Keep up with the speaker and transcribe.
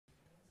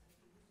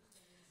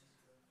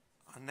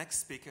next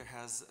speaker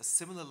has a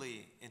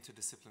similarly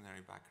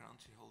interdisciplinary background.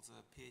 She holds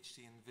a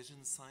PhD in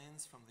vision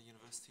science from the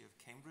University of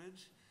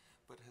Cambridge,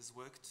 but has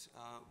worked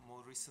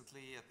more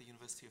recently at the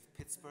University of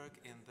Pittsburgh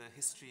in the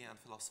history and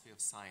philosophy of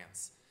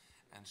science.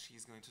 And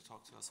she's going to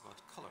talk to us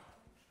about color.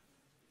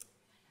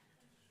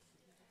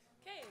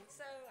 Okay,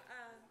 so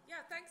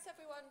yeah, thanks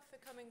everyone for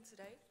coming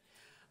today.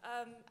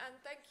 And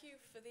thank you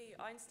for the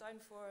Einstein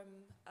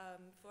Forum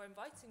for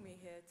inviting me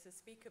here to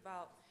speak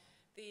about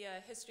the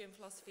history and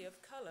philosophy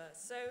of color.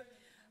 So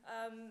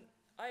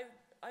I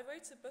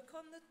wrote a book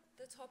on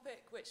the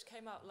topic which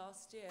came out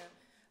last year,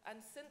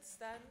 and since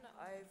then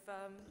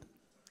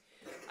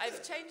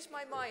I've changed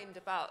my mind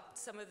about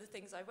some of the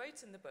things I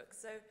wrote in the book.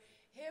 So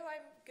here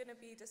I'm going to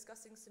be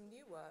discussing some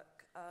new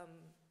work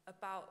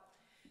about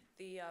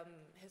the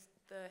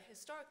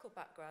historical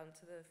background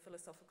to the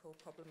philosophical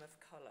problem of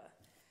color.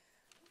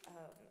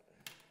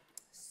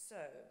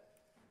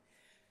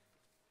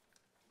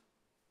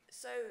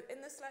 So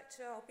in this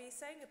lecture, I'll be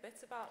saying a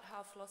bit about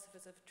how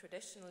philosophers have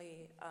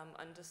traditionally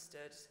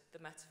understood the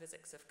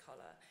metaphysics of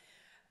color.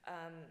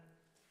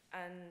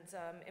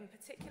 In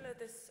particular,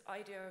 this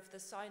idea of the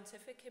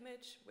scientific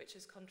image, which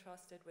is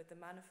contrasted with the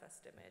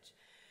manifest image.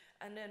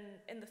 And then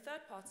in the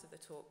third part of the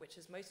talk, which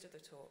is most of the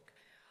talk,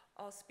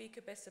 I'll speak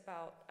a bit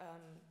about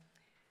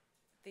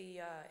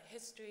the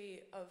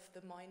history of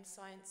the mind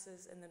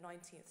sciences in the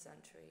 19th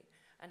century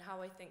and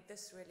how I think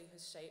this really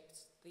has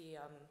shaped the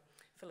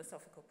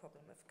philosophical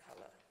problem of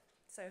color.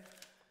 So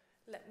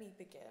let me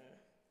begin.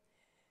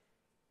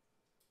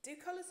 Do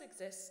colors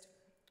exist,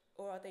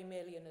 or are they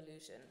merely an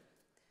illusion?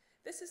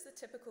 This is the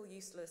typical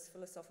useless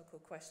philosophical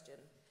question.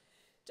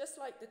 Just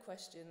like the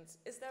questions,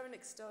 is there an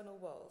external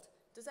world?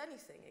 Does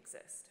anything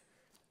exist?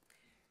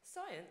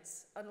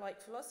 Science,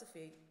 unlike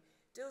philosophy,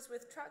 deals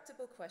with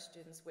tractable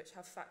questions which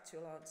have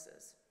factual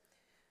answers.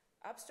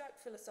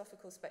 Abstract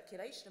philosophical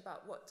speculation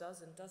about what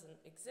does and doesn't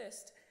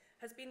exist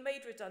has been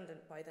made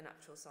redundant by the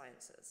natural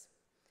sciences.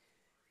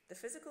 The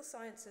physical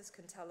sciences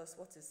can tell us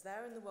what is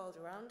there in the world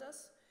around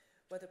us,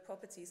 whether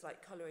properties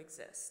like color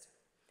exist.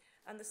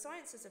 And the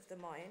sciences of the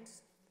mind,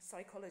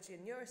 psychology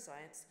and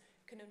neuroscience,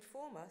 can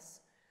inform us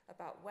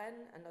about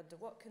when and under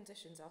what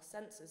conditions our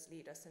senses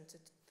lead us into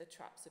the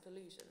traps of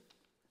illusion.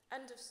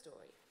 End of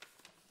story.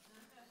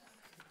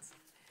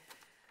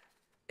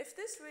 If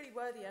this really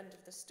were the end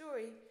of the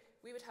story,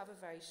 we would have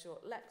a very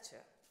short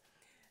lecture.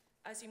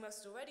 As you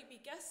must already be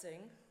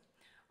guessing,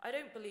 I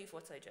don't believe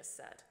what I just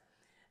said,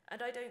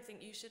 and I don't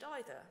think you should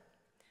either.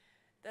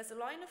 There's a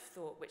line of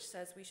thought which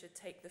says we should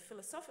take the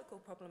philosophical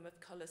problem of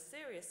color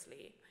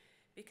seriously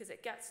because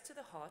it gets to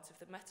the heart of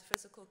the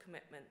metaphysical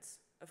commitments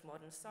of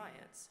modern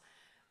science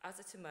as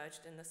it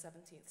emerged in the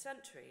 17th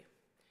century.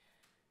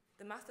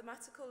 The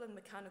mathematical and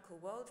mechanical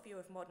worldview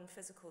of modern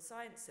physical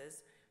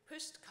sciences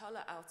pushed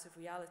color out of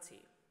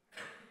reality.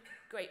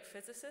 Great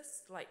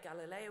physicists like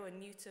Galileo and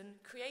Newton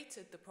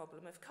created the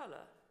problem of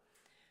color.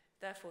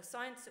 Therefore,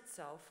 science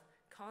itself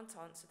can't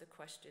answer the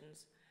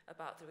questions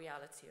about the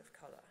reality of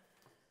color.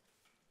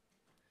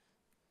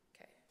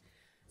 Okay,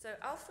 so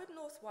Alfred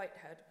North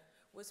Whitehead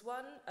was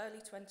one early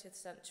 20th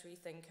century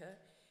thinker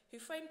who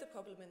framed the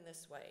problem in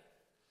this way.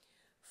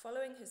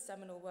 Following his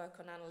seminal work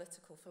on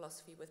analytical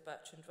philosophy with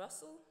Bertrand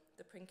Russell,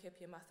 the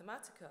Principia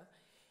Mathematica,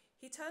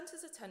 he turned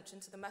his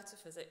attention to the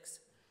metaphysics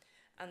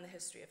and the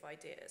history of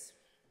ideas.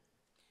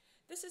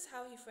 This is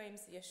how he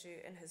frames the issue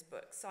in his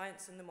book,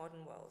 Science in the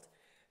Modern World,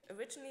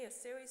 originally a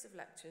series of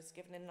lectures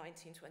given in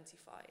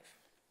 1925.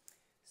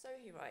 So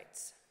he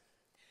writes,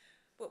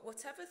 "But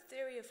whatever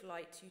theory of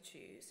light you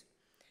choose,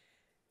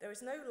 there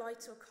is no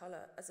light or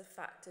color as a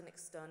fact in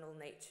external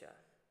nature.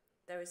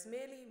 There is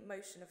merely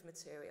motion of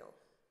material.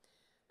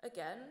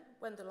 Again,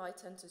 when the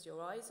light enters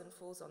your eyes and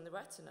falls on the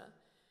retina,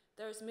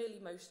 there is merely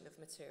motion of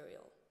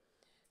material.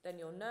 Then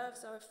your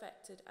nerves are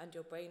affected and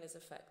your brain is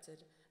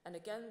affected, and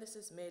again this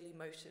is merely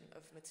motion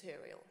of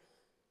material.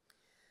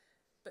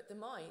 But the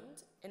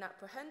mind, in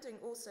apprehending,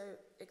 also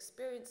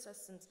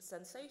experiences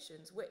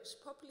sensations which,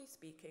 properly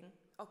speaking,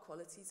 are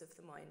qualities of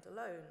the mind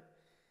alone.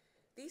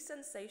 These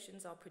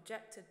sensations are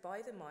projected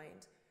by the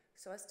mind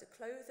so as to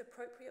clothe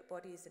appropriate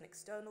bodies in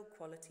external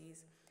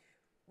qualities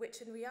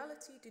which in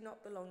reality do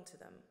not belong to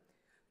them,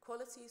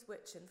 qualities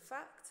which in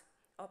fact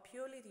are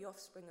purely the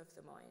offspring of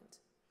the mind.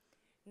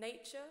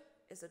 Nature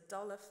is a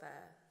dull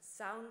affair,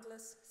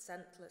 soundless,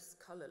 scentless,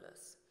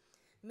 colorless,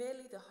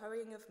 merely the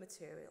hurrying of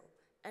material,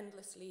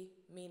 endlessly,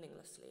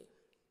 meaninglessly.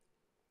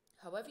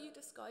 However you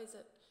disguise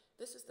it,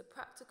 this is the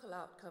practical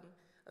outcome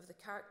of the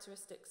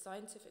characteristic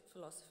scientific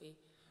philosophy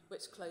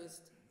which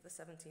closed the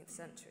 17th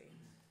century."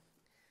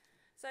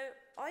 So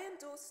I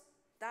endorsed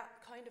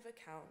that kind of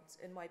account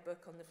in my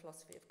book on the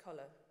philosophy of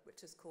color,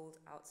 which is called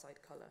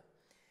Outside Color.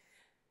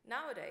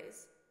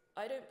 Nowadays,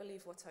 I don't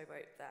believe what I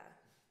wrote there.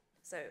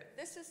 So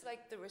this is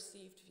like the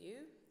received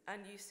view,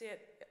 and you see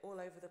it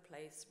all over the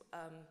place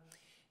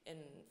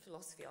in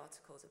philosophy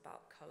articles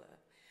about color.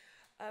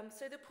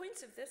 So the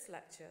point of this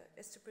lecture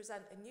is to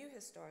present a new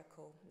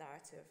historical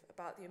narrative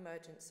about the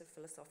emergence of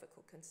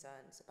philosophical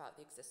concerns about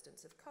the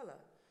existence of color.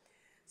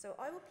 So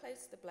I will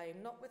place the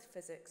blame not with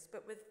physics,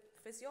 but with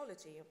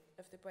physiology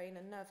of the brain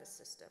and nervous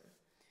system.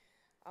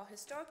 Our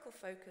historical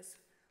focus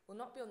will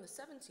not be on the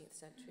 17th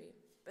century,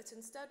 but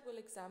instead will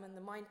examine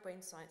the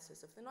mind-brain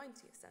sciences of the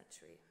 19th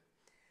century.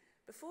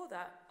 Before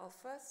that, I'll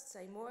first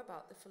say more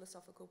about the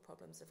philosophical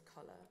problems of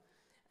colour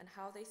and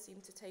how they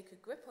seem to take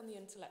a grip on the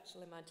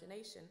intellectual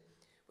imagination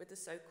with the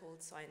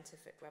so-called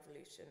scientific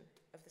revolution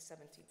of the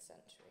 17th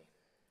century.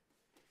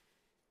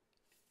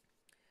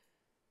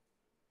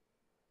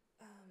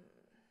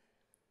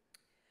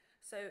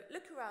 So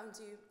look around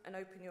you and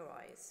open your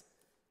eyes.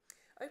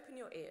 Open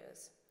your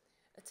ears.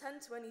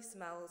 Attend to any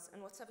smells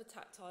and whatever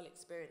tactile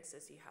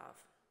experiences you have.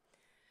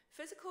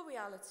 Physical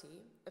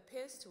reality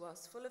appears to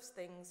us full of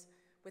things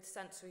with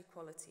sensory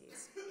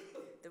qualities.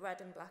 The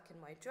red and black in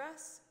my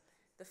dress,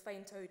 the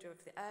faint odour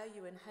of the air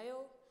you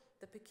inhale,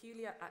 the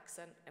peculiar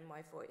accent in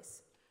my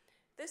voice.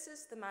 This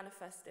is the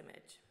manifest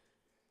image.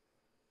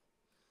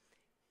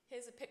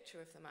 Here's a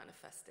picture of the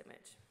manifest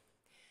image.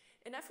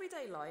 In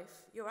everyday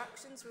life, your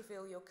actions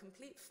reveal your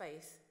complete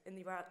faith in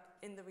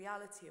the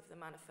reality of the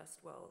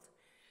manifest world.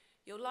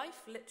 Your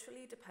life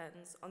literally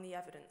depends on the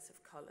evidence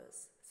of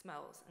colours,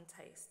 smells, and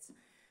tastes,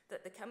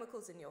 that the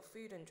chemicals in your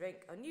food and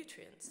drink are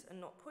nutrients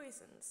and not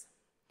poisons.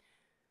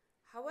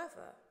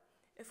 However,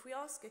 if we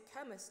ask a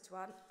chemist to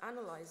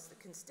analyse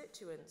the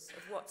constituents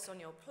of what's on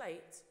your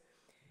plate,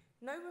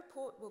 no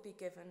report will be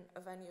given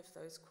of any of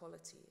those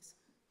qualities.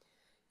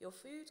 Your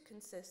food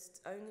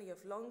consists only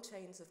of long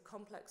chains of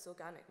complex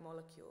organic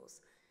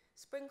molecules,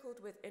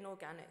 sprinkled with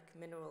inorganic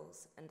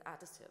minerals and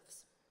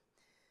additives.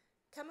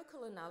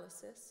 Chemical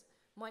analysis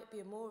might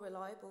be a more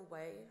reliable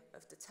way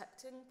of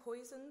detecting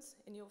poisons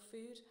in your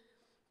food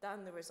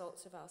than the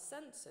results of our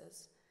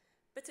senses,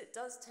 but it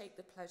does take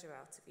the pleasure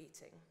out of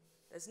eating.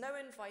 There's no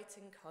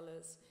inviting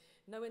colours,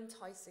 no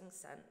enticing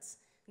scents,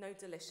 no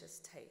delicious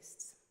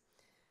tastes.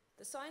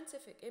 The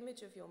scientific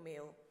image of your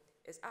meal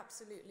is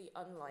absolutely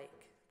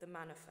unlike the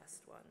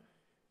manifest one.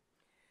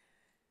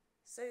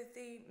 So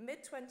the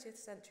mid-20th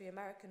century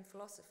American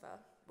philosopher,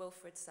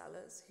 Wilfrid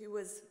Sellars, who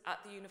was at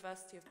the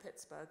University of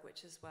Pittsburgh,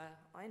 which is where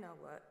I now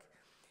work,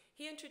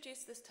 he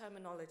introduced this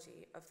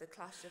terminology of the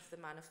clash of the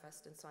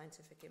manifest and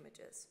scientific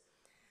images.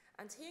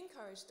 And he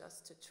encouraged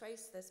us to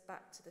trace this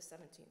back to the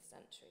 17th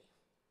century.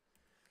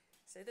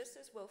 So this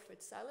is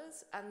Wilfrid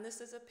Sellars, and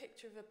this is a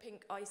picture of a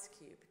pink ice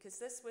cube, because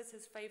this was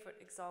his favourite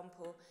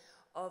example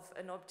of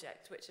an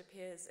object which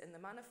appears in the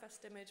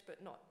manifest image,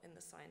 but not in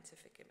the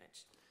scientific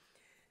image.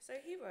 So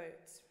he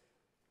wrote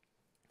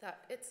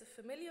that it's a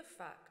familiar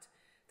fact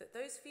that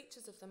those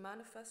features of the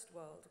manifest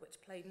world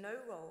which play no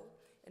role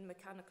in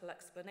mechanical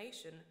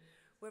explanation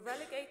were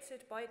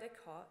relegated by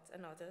Descartes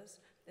and others,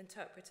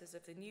 interpreters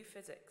of the new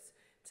physics,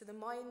 to the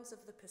minds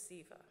of the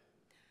perceiver.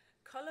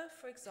 Colour,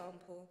 for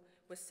example,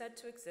 was said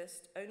to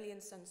exist only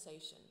in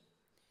sensation.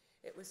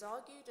 It was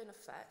argued, in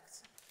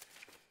effect,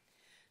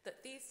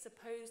 that these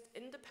supposed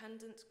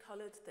independent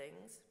coloured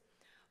things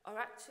are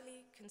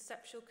actually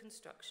conceptual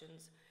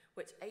constructions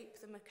which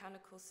ape the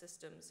mechanical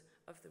systems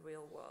of the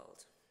real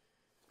world.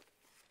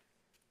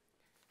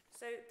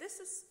 So this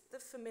is the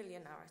familiar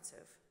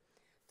narrative.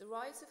 The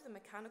rise of the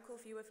mechanical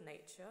view of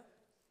nature,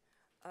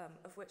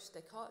 of which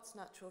Descartes'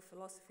 natural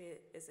philosophy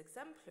is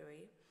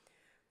exemplary,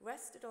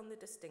 rested on the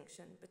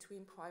distinction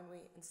between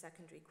primary and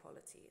secondary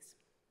qualities.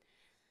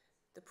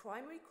 The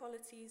primary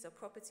qualities are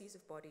properties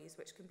of bodies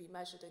which can be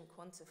measured and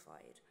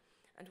quantified,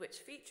 and which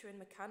feature in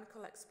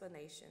mechanical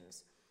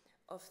explanations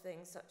of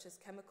things such as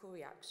chemical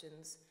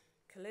reactions,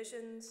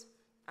 collisions,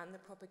 and the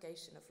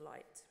propagation of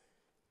light.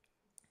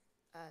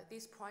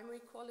 These primary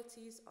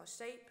qualities are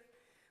shape,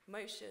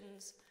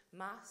 motions,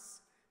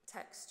 mass,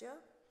 texture,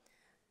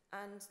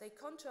 and they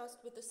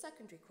contrast with the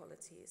secondary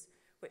qualities,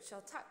 which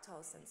are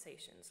tactile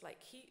sensations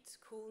like heat,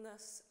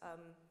 coolness,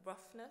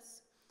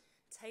 roughness,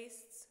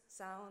 tastes,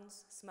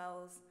 sounds,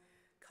 smells,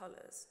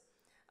 colours.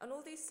 And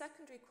all these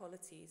secondary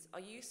qualities are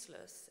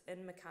useless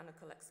in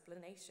mechanical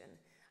explanation,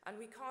 and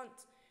we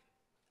can't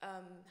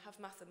have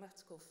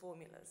mathematical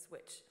formulas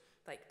which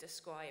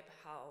describe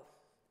how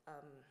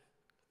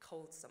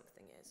cold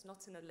something is,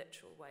 not in a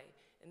literal way,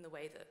 in the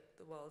way that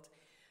the world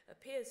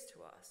appears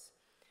to us.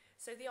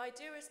 So the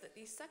idea is that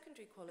these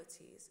secondary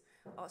qualities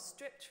are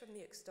stripped from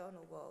the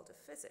external world of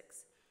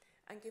physics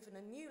and given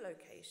a new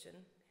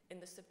location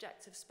in the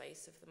subjective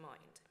space of the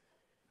mind.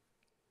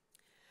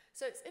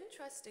 So it's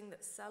interesting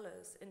that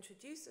Sellars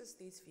introduces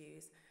these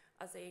views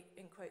as a,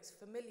 in quotes,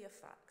 familiar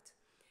fact,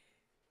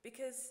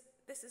 because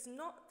this is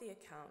not the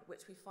account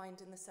which we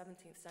find in the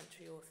 17th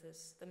century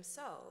authors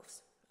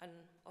themselves, and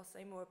I'll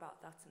say more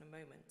about that in a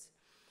moment.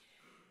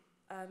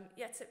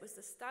 Yet it was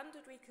the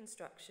standard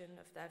reconstruction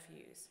of their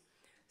views.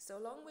 So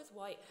along with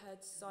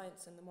Whitehead's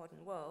Science in the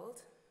Modern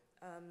World,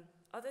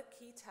 other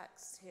key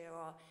texts here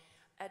are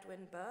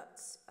Edwin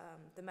Burtt's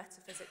The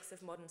Metaphysics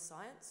of Modern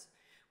Science,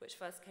 which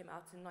first came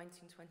out in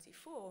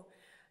 1924,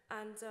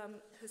 and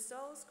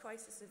Husserl's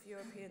Crisis of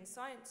European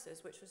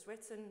Sciences, which was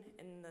written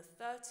in the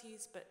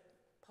 30s but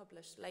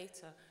published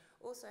later,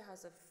 also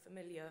has a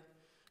familiar,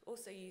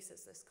 also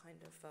uses this kind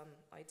of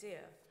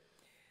idea.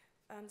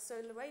 So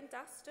Lorraine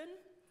Daston,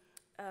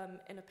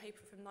 in a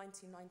paper from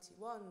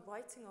 1991,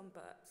 writing on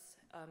Burtt's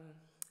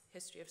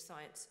History of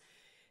Science,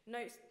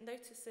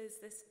 notices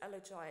this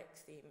elegiac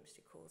theme,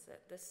 she calls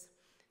it, this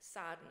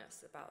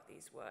sadness about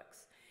these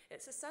works.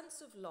 It's a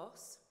sense of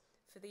loss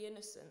for the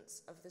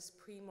innocence of this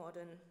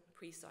pre-modern,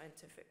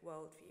 pre-scientific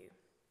worldview.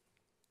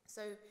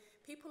 So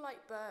people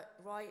like Burtt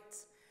write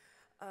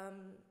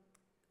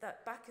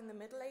that back in the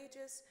Middle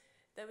Ages,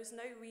 there was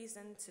no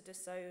reason to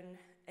disown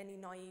any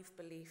naive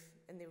belief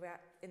in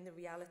the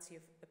reality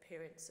of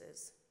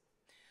appearances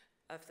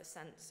of the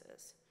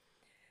senses.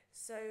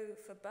 So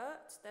for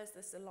Burtt, there's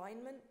this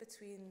alignment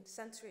between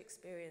sensory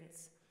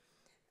experience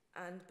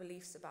and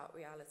beliefs about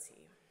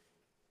reality.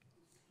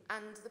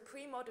 And the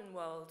pre-modern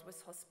world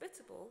was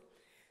hospitable,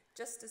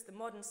 just as the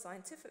modern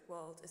scientific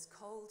world is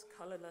cold,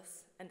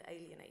 colourless, and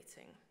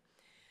alienating.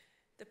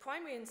 The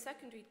primary and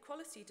secondary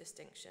quality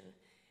distinction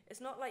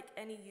is not like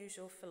any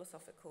usual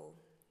philosophical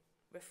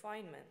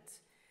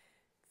refinement.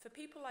 For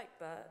people like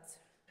Burtt,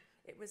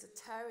 it was a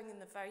tearing in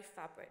the very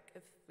fabric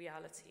of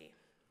reality.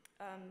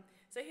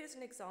 So here's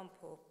an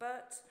example.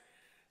 Burtt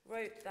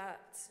wrote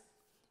that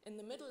in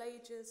the Middle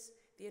Ages,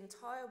 the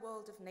entire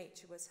world of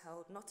nature was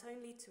held not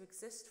only to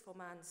exist for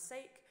man's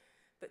sake,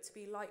 but to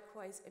be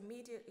likewise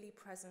immediately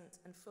present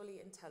and fully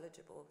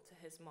intelligible to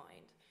his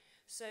mind.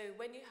 So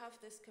when you have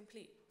this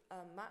complete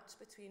match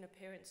between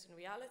appearance and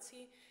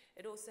reality,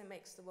 it also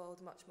makes the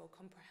world much more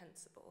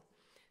comprehensible.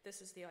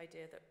 This is the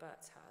idea that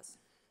Burtt has.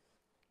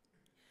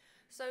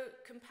 So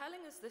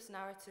compelling as this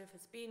narrative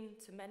has been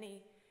to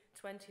many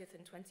 20th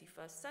and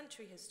 21st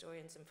century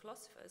historians and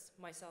philosophers,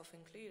 myself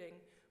including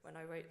when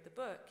I wrote the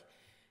book,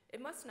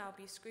 it must now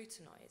be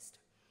scrutinized.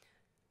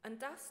 And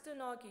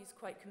Daston argues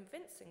quite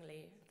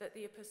convincingly that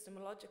the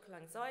epistemological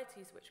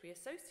anxieties which we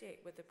associate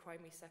with the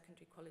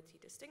primary-secondary quality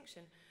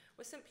distinction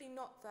were simply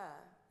not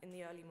there in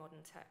the early modern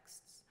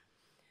texts.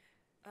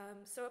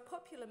 So a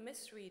popular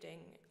misreading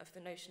of the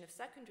notion of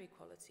secondary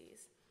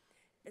qualities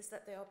is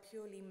that they are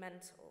purely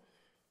mental.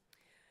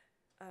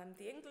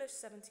 The English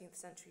 17th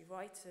century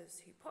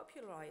writers who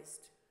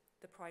popularized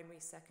the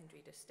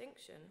primary-secondary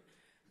distinction,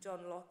 John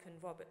Locke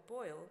and Robert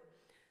Boyle,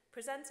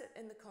 present it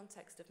in the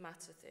context of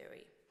matter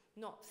theory,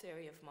 not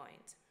theory of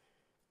mind.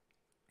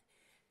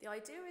 The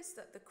idea is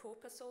that the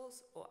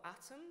corpuscles, or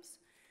atoms,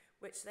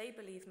 which they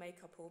believe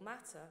make up all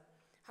matter,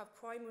 have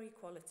primary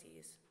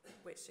qualities,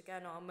 which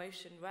again are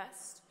motion,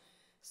 rest,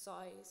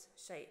 size,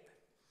 shape,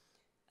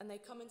 and they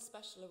come in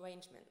special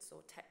arrangements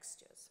or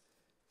textures.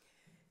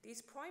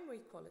 These primary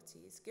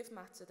qualities give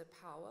matter the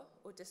power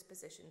or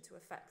disposition to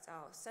affect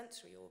our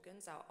sensory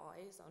organs, our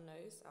eyes, our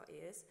nose, our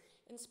ears,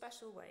 in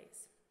special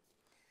ways.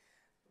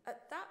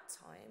 At that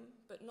time,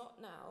 but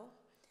not now,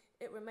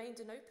 it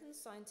remained an open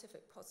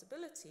scientific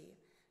possibility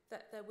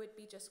that there would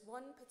be just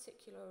one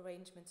particular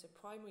arrangement of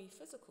primary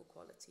physical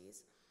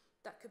qualities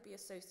that could be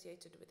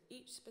associated with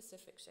each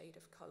specific shade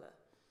of colour,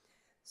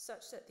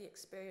 such that the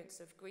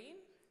experience of green,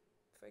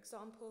 for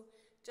example,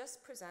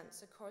 just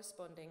presents a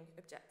corresponding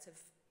objective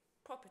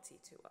property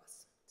to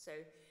us. So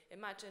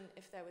imagine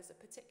if there was a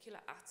particular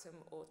atom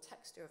or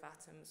texture of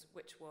atoms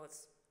which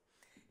was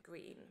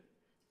green.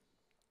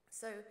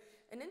 So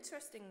an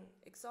interesting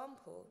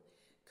example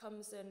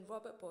comes in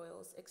Robert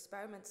Boyle's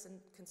Experiments and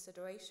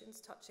Considerations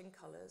Touching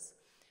Colours,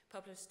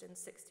 published in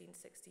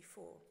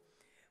 1664,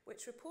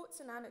 which reports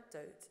an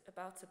anecdote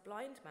about a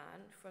blind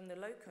man from the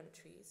Low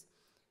Countries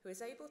who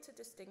is able to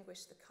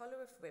distinguish the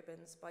colour of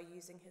ribbons by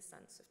using his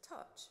sense of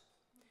touch.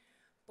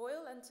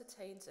 Boyle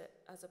entertains it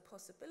as a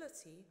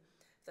possibility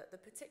that the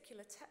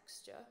particular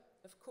texture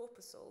of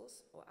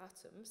corpuscles, or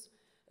atoms,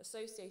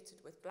 associated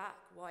with black,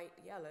 white,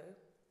 yellow,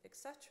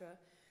 etc.,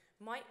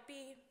 might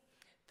be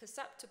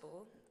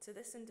perceptible to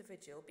this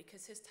individual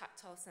because his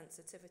tactile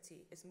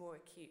sensitivity is more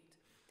acute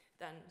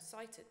than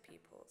sighted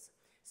people's.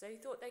 So he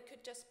thought there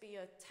could just be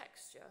a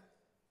texture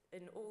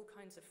in all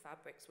kinds of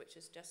fabrics, which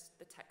is just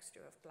the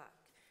texture of black.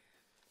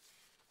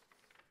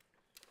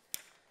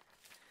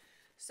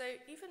 So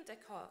even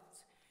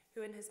Descartes,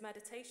 who in his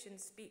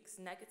Meditations speaks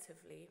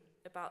negatively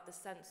about the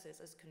senses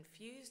as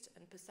confused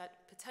and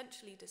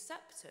potentially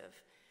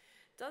deceptive,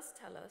 does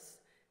tell us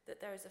that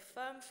there is a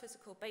firm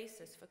physical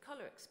basis for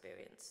colour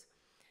experience.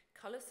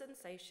 Colour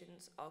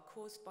sensations are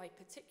caused by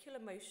particular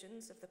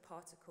motions of the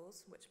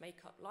particles which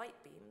make up light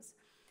beams,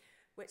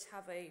 which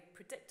have a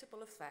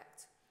predictable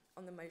effect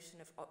on the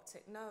motion of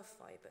optic nerve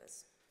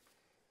fibres.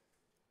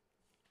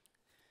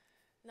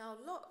 Now,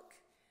 Locke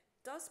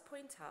does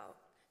point out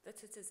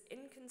that it is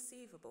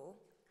inconceivable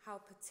how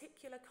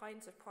particular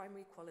kinds of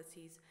primary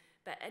qualities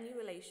bear any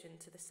relation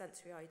to the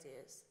sensory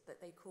ideas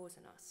that they cause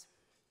in us.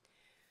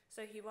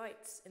 So he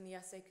writes in the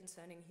essay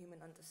concerning human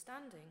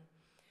understanding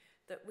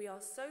that we are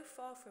so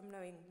far from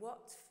knowing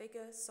what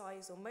figure,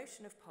 size, or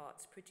motion of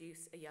parts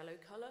produce a yellow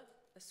colour,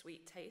 a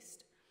sweet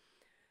taste,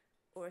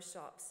 or a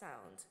sharp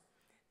sound,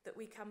 that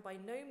we can by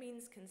no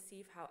means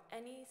conceive how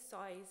any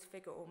size,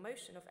 figure, or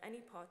motion of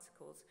any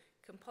particles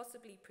can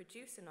possibly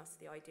produce in us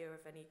the idea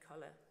of any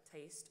colour,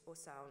 taste, or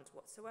sound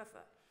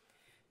whatsoever.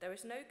 There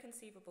is no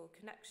conceivable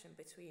connection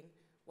between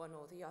one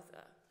or the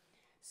other.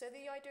 So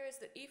the idea is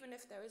that even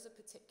if there is a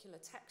particular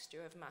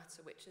texture of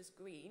matter which is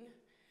green,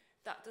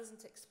 that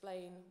doesn't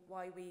explain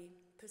why we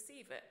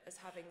perceive it as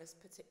having this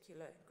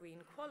particular green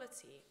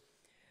quality.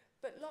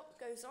 But Locke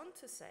goes on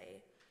to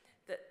say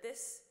that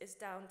this is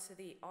down to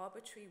the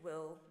arbitrary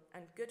will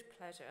and good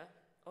pleasure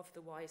of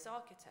the wise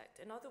architect.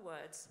 In other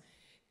words,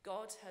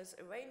 God has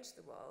arranged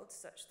the world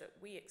such that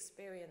we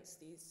experience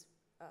these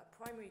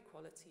primary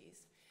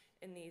qualities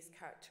in these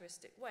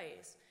characteristic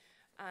ways.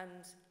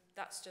 And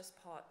that's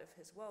just part of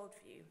his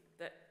worldview,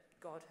 that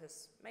God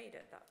has made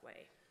it that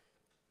way.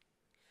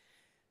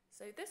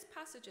 So this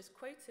passage is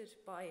quoted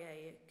by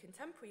a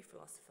contemporary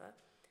philosopher,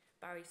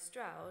 Barry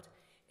Stroud,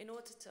 in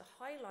order to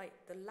highlight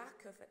the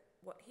lack of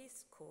what he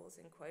calls,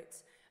 in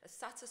quotes, a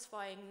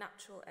satisfying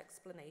natural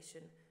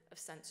explanation of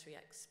sensory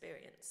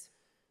experience.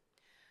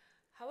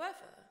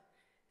 However,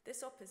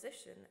 this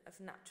opposition of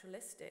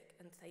naturalistic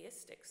and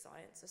theistic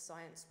science, a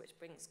science which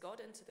brings God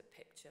into the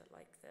picture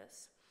like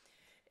this,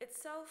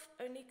 itself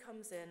only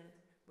comes in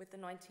with the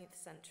 19th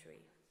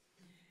century.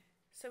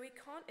 So we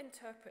can't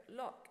interpret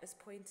Locke as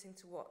pointing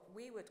to what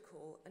we would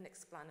call an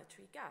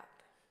explanatory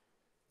gap.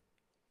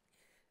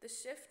 The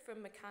shift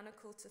from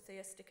mechanical to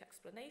theistic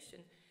explanation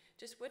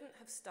just wouldn't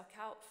have stuck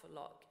out for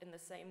Locke in the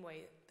same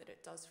way that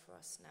it does for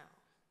us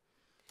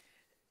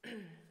now.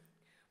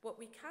 What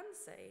we can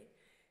say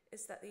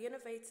is that the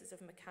innovators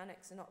of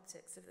mechanics and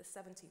optics of the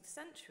 17th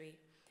century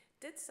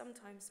did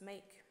sometimes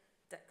make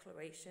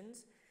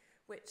declarations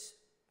which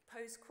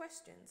pose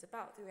questions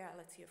about the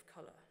reality of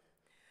colour.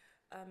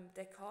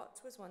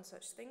 Descartes was one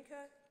such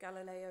thinker,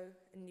 Galileo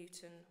and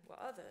Newton were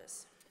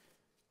others.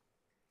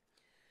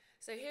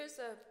 So here's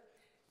a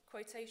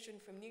quotation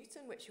from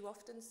Newton, which you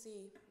often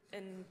see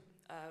in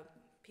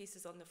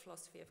pieces on the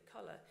philosophy of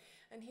colour,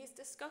 and he's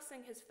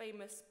discussing his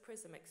famous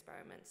prism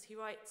experiments. He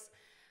writes,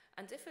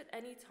 "And if at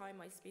any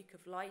time I speak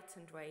of light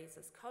and rays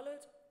as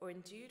coloured or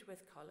endued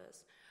with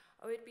colours,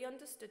 I would be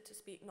understood to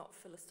speak not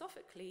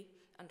philosophically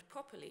and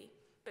properly,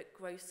 but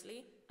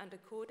grossly and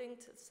according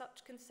to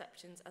such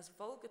conceptions as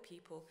vulgar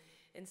people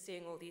in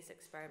seeing all these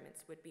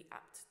experiments would be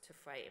apt to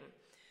frame.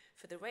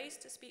 For the rays,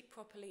 to speak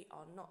properly,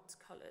 are not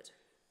coloured."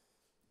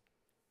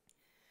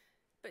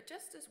 But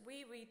just as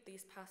we read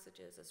these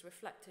passages as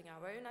reflecting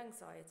our own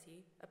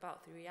anxiety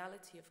about the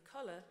reality of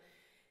colour,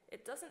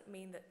 it doesn't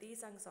mean that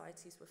these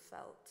anxieties were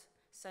felt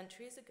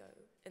centuries ago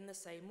in the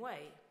same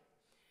way.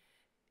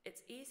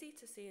 It's easy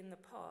to see in the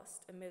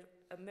past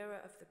a mirror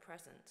of the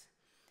present.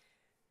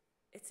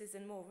 It is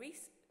in more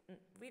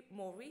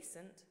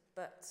recent,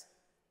 but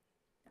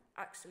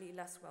actually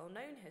less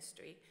well-known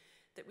history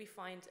that we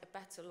find a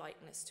better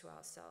likeness to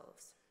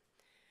ourselves.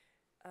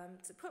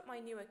 To put my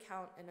new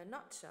account in a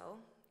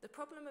nutshell, the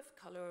problem of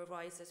colour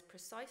arises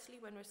precisely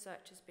when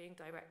research is being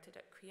directed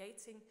at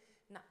creating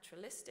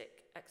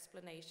naturalistic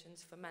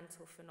explanations for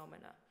mental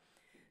phenomena,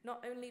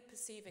 not only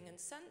perceiving and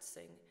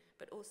sensing,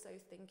 but also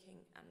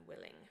thinking and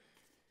willing.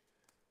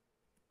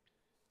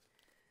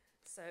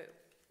 So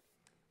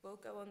we'll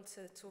go on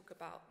to talk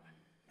about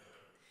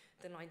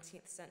the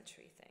 19th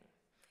century thing.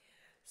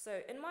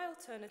 So in my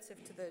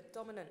alternative to the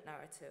dominant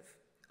narrative,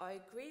 I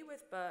agree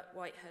with Burtt,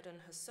 Whitehead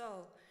and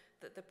Husserl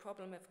that the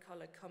problem of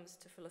colour comes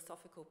to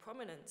philosophical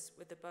prominence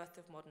with the birth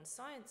of modern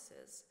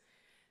sciences.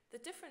 The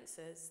difference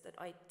is that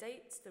I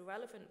date the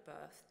relevant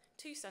birth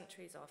 2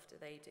 centuries after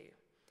they do.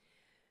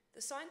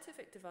 The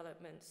scientific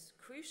developments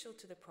crucial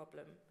to the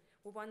problem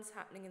were ones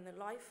happening in the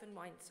life and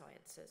mind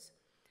sciences,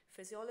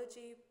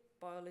 physiology,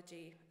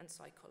 biology, and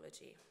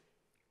psychology.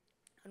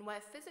 And where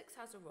physics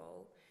has a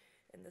role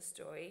in the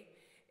story,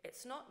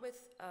 it's not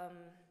with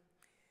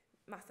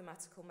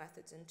mathematical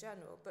methods in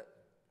general, but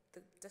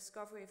the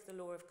discovery of the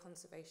law of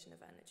conservation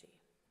of energy.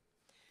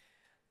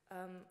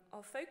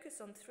 I'll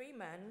focus on 3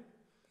 men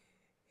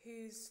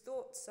whose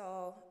thoughts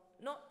are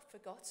not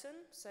forgotten,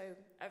 so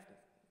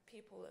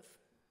people have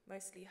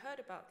mostly heard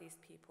about these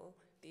people,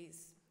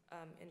 these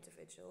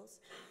individuals,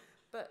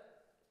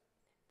 but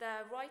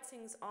their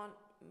writings aren't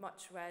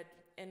much read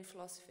in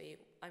philosophy.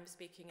 I'm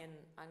speaking in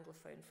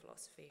Anglophone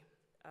philosophy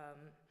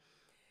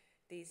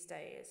these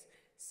days.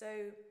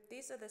 So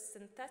these are the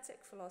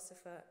synthetic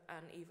philosopher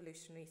and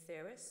evolutionary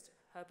theorist,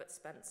 Herbert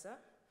Spencer,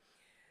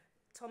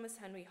 Thomas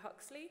Henry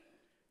Huxley,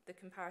 the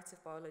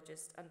comparative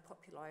biologist and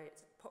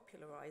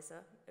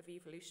popularizer of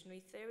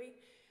evolutionary theory,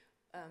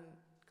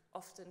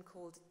 often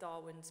called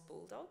Darwin's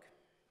bulldog.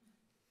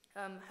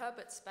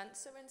 Herbert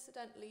Spencer,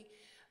 incidentally,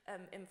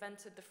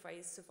 invented the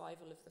phrase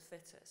survival of the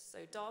fittest.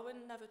 So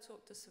Darwin never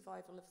talked of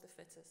survival of the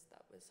fittest,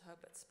 that was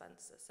Herbert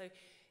Spencer. So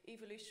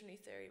evolutionary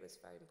theory was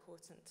very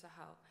important to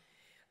how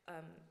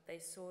they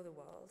saw the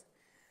world.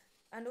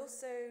 And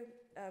also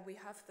we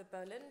have the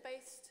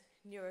Berlin-based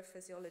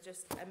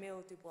neurophysiologist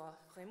Emil du Bois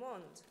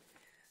Reymond.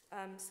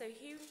 So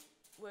he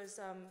was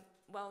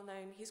well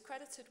known, he's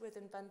credited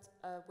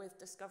with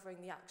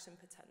discovering the action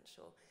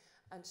potential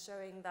and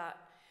showing that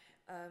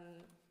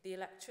the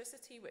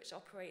electricity which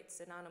operates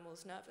in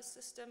animals' nervous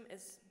system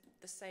is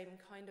the same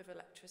kind of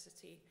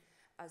electricity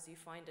as you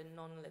find in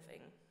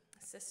non-living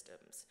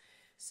systems.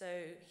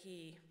 So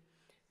he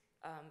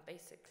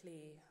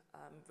basically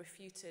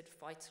refuted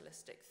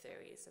vitalistic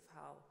theories of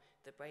how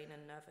the brain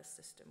and nervous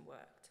system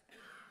worked.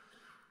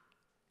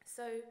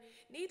 So,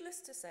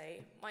 needless to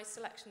say, my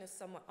selection is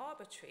somewhat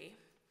arbitrary.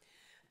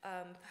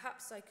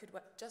 Perhaps I could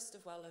just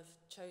as well have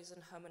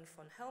chosen Hermann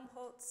von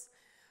Helmholtz,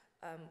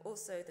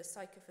 also the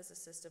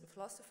psychophysicist and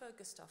philosopher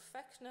Gustav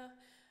Fechner,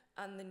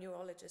 and the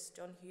neurologist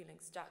John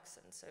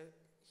Hewlings-Jackson. So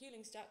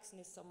Hewlings-Jackson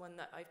is someone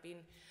that I've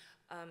been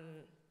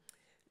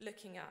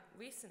looking at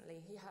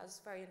recently. He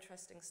has very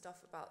interesting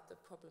stuff about the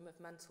problem of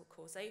mental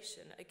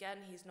causation. Again,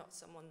 he's not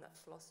someone that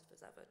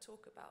philosophers ever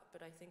talk about,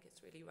 but I think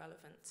it's really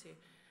relevant to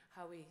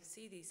how we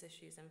see these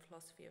issues in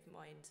philosophy of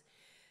mind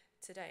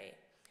today.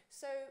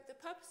 So the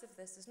purpose of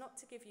this is not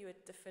to give you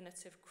a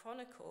definitive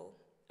chronicle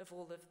of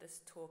all of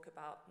this talk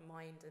about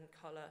mind and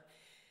colour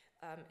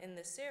in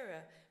this era,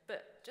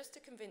 but just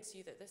to convince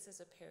you that this is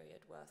a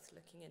period worth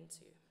looking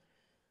into.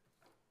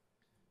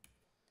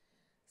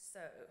 So,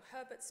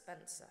 Herbert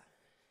Spencer.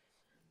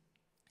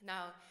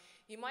 Now,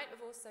 you might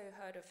have also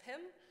heard of him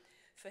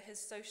for his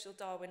social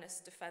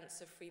Darwinist defence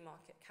of free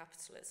market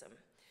capitalism.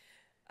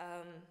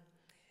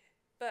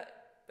 But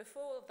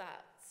before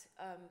that,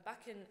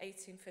 back in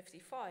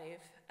 1855,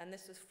 and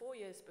this was 4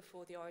 years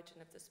before The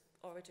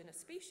Origin of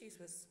Species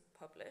was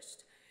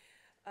published,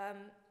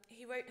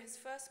 he wrote his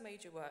first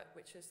major work,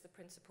 which was The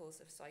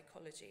Principles of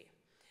Psychology.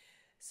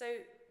 So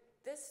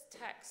this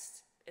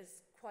text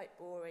is quite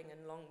boring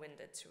and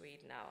long-winded to read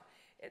now.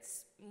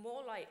 It's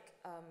more like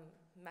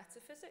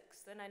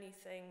metaphysics than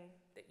anything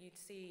that you'd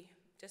see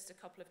just a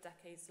couple of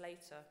decades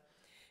later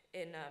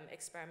in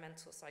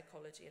experimental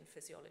psychology and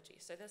physiology.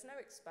 So there's no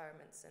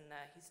experiments in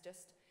there. He's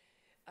just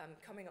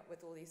coming up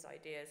with all these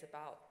ideas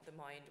about the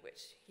mind,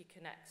 which he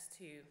connects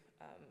to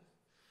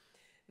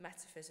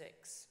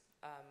metaphysics,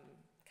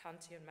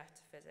 Kantian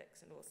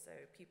metaphysics, and also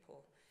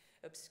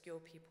obscure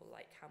people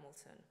like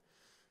Hamilton.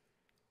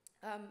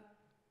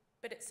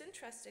 But it's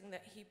interesting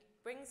that he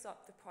brings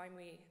up the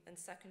primary and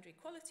secondary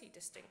quality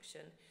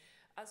distinction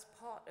as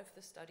part of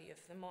the study of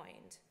the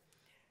mind.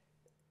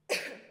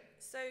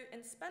 So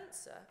in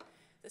Spencer,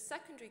 the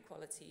secondary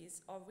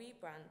qualities are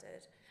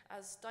rebranded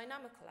as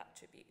dynamical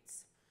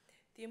attributes.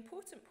 The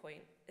important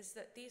point is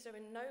that these are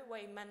in no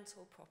way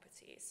mental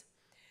properties.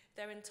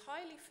 They're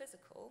entirely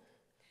physical,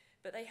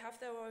 but they have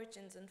their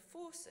origins in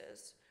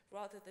forces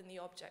rather than the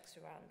objects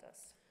around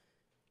us.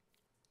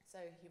 So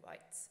he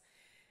writes,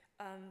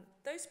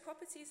 those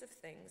properties of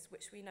things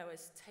which we know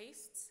as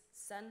tastes,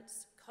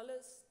 scents,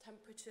 colours,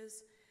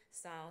 temperatures,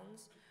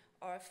 sounds,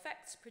 are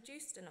effects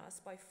produced in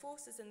us by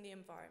forces in the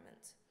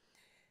environment.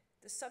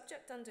 The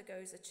subject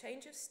undergoes a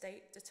change of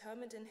state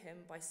determined in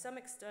him by some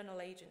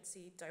external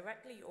agency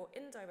directly or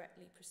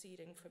indirectly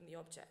proceeding from the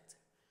object.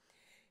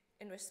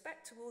 In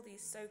respect to all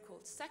these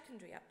so-called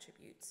secondary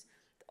attributes,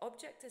 the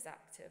object is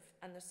active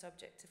and the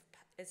subject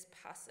is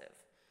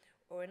passive,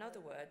 or in other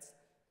words,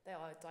 they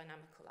are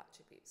dynamical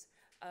attributes.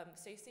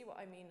 So you see what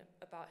I mean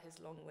about his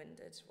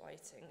long-winded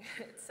writing.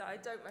 So I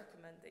don't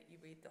recommend that you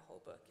read the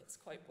whole book, it's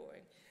quite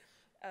boring.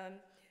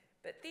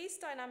 But these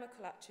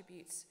dynamical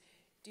attributes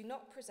do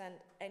not present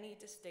any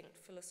distinct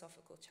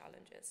philosophical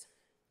challenges.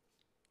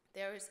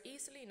 They are as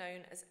easily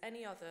known as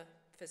any other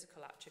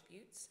physical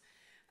attributes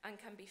and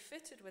can be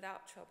fitted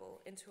without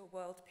trouble into a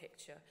world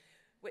picture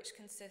which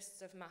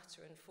consists of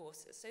matter and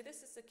forces. So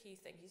this is the key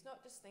thing. He's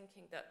not just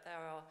thinking that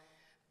there are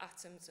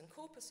atoms and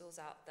corpuscles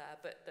out there,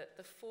 but that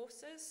the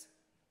forces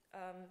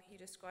he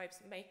describes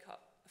make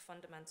up a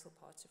fundamental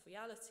part of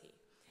reality.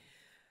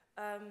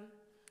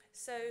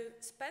 So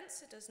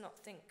Spencer does not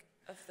think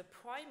of the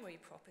primary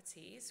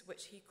properties,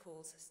 which he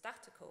calls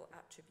statical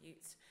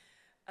attributes,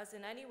 as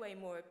in any way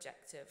more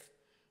objective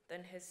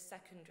than his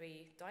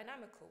secondary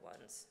dynamical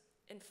ones.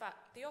 In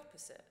fact, the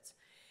opposite.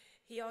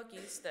 He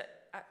argues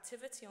that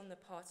activity on the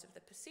part of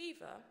the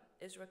perceiver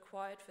is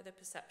required for the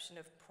perception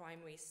of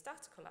primary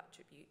statical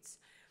attributes,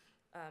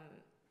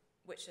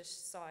 which are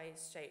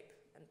size, shape,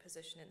 and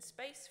position in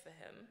space for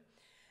him.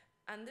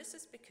 And this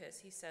is because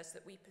he says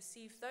that we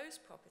perceive those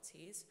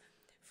properties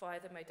via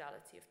the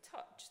modality of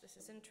touch. This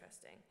is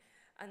interesting.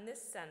 And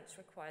this sense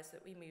requires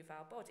that we move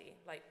our body.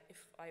 Like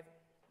if I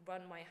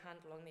run my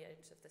hand along the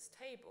edge of this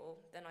table,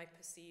 then I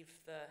perceive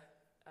the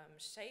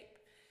shape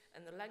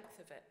and the length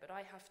of it, but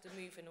I have to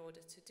move in order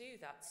to do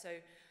that. So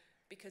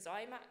because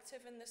I'm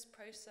active in this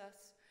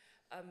process,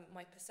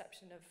 my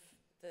perception of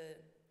the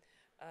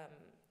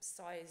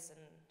size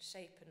and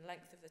shape and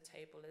length of the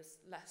table is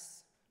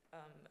less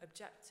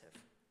objective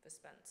for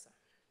Spencer.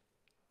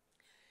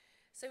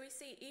 So we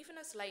see, even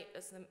as late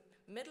as the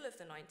middle of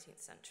the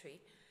 19th century,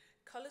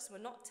 colours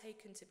were not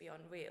taken to be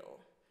unreal,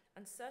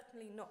 and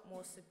certainly not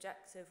more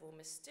subjective or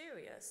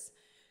mysterious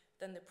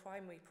than the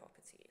primary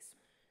properties.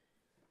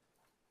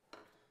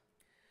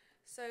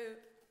 So,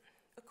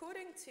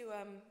 according to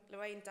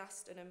Lorraine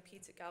Daston and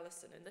Peter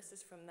Gallison, and this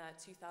is from their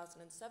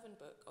 2007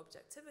 book,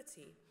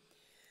 Objectivity,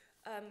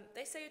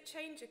 they say a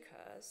change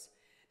occurs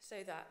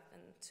so that,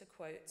 and to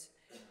quote,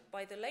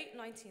 by the late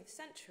 19th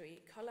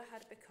century, colour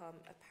had become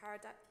a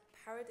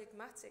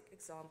paradigmatic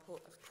example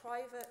of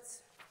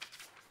private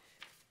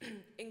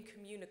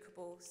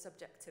incommunicable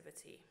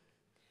subjectivity.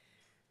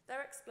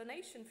 Their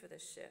explanation for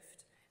this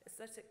shift is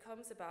that it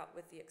comes about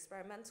with the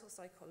experimental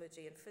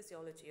psychology and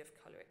physiology of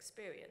colour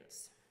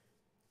experience.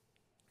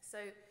 So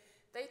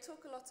they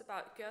talk a lot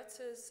about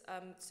Goethe's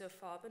Zur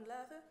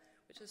Farbenlehre,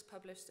 which was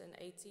published in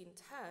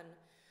 1810,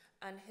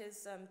 and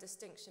his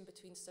distinction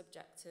between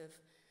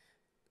subjective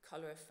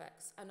colour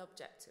effects and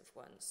objective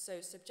ones. So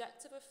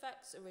subjective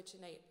effects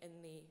originate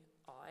in the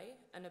eye,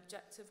 and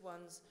objective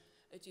ones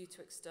are due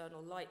to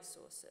external light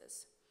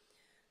sources.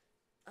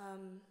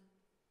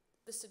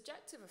 The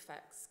subjective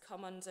effects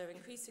come under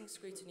increasing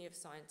scrutiny of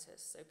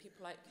scientists, so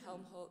people like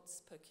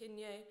Helmholtz,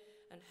 Perquignet,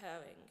 and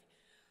Hering.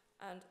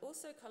 And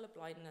also colour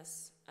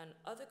blindness and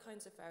other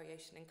kinds of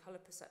variation in colour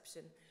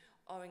perception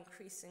are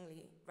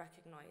increasingly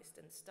recognised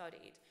and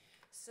studied.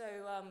 So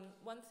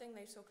one thing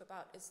they talk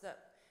about is that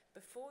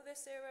before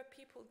this era,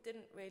 people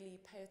didn't really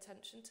pay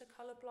attention to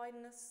colour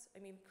blindness. I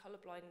mean,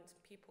 colourblind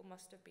people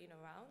must have been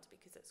around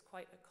because it's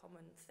quite a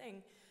common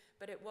thing,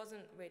 but it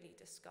wasn't really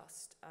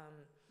discussed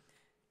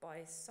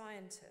by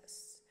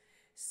scientists.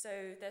 So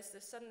there's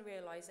the sudden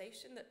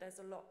realization that there's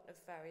a lot of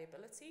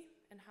variability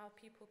in how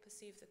people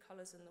perceive the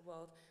colours in the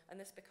world, and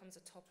this becomes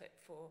a topic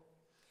for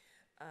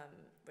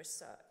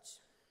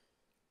research.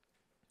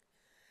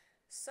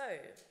 So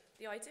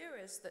the idea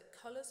is that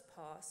colours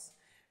pass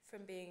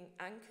from being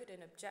anchored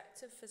in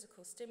objective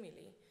physical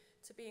stimuli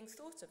to being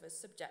thought of as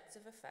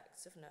subjective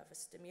effects of nervous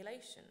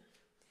stimulation,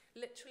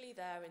 literally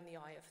there in the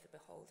eye of the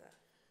beholder.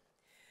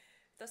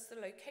 Thus, the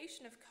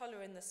location of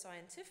colour in the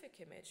scientific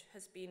image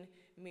has been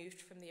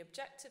moved from the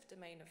objective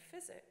domain of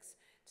physics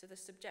to the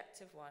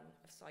subjective one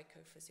of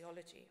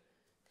psychophysiology.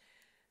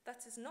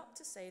 That is not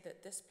to say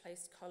that this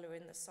placed colour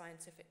in the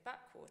scientific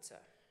backwater.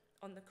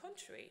 On the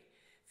contrary,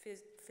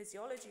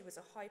 physiology was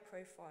a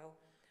high-profile,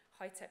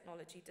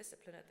 high-technology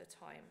discipline at the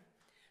time,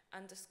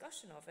 and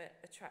discussion of it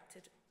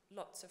attracted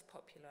lots of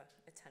popular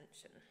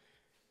attention.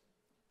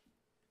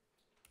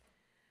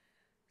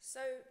 So,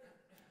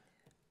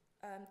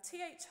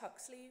 T.H.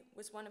 Huxley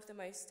was one of the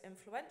most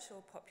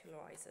influential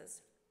popularizers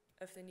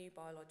of the new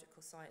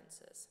biological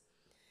sciences.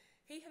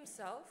 He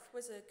himself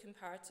was a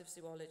comparative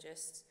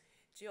zoologist,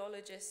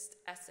 geologist,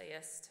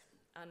 essayist,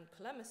 and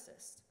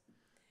polemicist.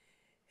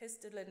 His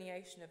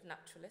delineation of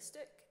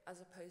naturalistic as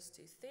opposed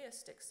to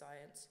theistic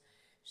science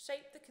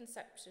shaped the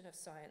conception of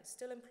science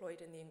still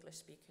employed in the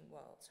English-speaking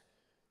world.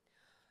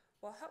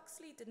 While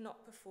Huxley did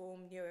not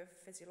perform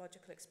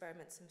neurophysiological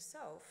experiments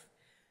himself,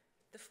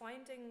 the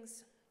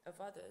findings of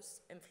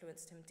others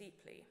influenced him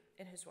deeply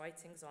in his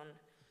writings on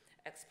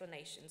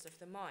explanations of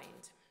the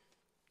mind.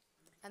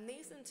 And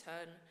these, in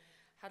turn,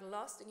 had a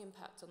lasting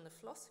impact on the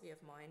philosophy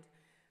of mind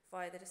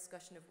via the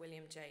discussion of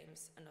William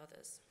James and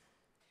others.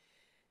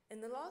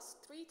 In the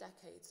last 3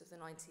 decades of the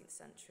 19th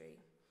century,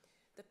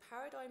 the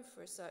paradigm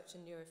for research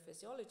in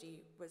neurophysiology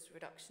was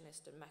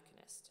reductionist and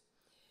mechanist.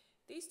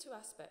 These two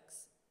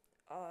aspects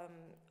are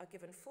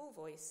given full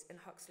voice in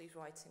Huxley's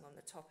writing on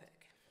the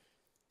topic.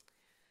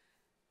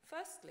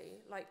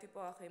 Firstly, like Du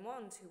Bois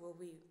Reymond, who we'll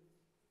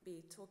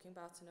be talking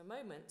about in a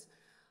moment,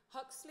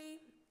 Huxley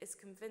is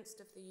convinced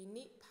of the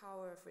unique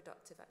power of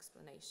reductive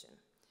explanation.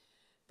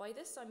 By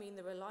this I mean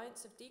the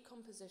reliance of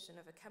decomposition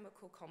of a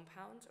chemical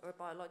compound or a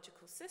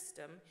biological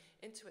system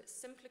into its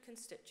simpler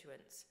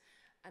constituents,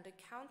 and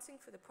accounting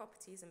for the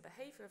properties and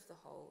behaviour of the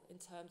whole in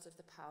terms of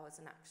the powers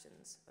and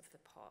actions of the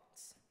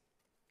parts.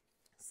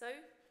 So,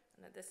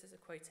 and this is a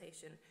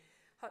quotation,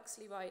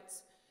 Huxley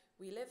writes,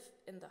 "We live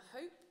in the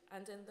hope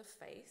and in the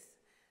faith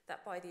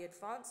that by the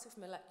advance of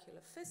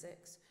molecular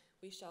physics,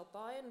 we shall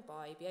by and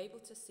by be able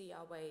to see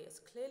our way as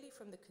clearly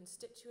from the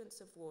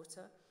constituents of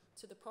water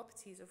to the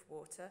properties of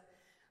water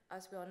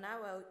as we are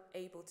now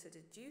able to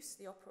deduce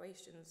the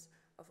operations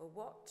of a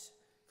watch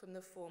from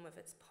the form of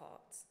its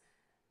parts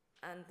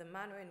and the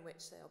manner in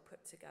which they are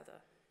put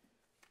together."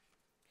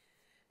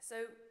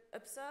 So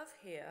observe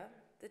here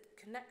the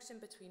connection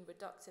between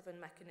reductive and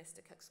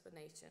mechanistic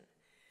explanation.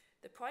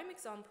 The prime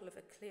example of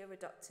a clear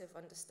reductive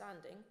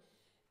understanding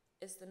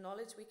is the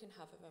knowledge we can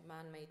have of a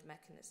man-made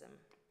mechanism,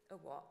 a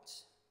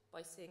watch,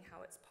 by seeing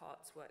how its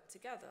parts work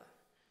together.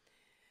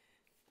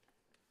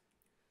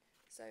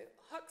 So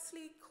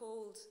Huxley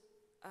called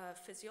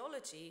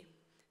physiology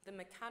the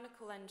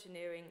mechanical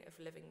engineering of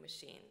living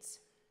machines.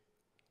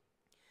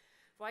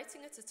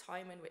 Writing at a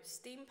time in which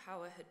steam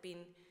power had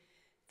been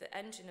the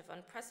engine of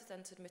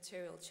unprecedented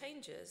material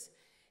changes,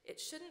 it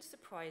shouldn't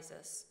surprise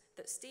us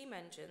that steam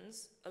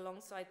engines,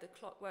 alongside the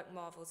clockwork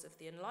marvels of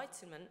the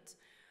Enlightenment,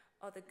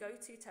 are the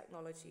go-to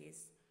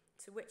technologies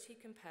to which he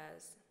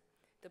compares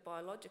the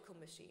biological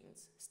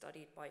machines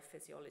studied by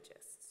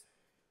physiologists.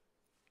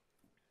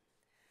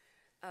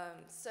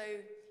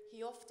 So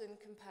he often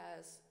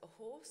compares a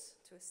horse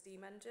to a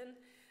steam engine,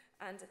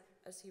 and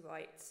as he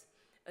writes,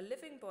 "A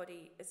living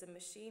body is a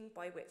machine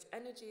by which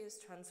energy is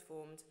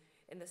transformed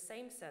in the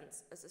same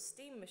sense as a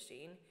steam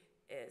machine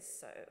is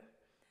so,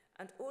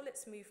 and all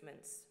its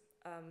movements,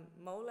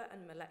 molar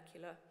and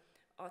molecular,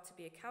 are to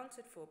be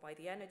accounted for by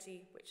the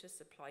energy which is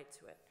supplied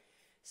to it."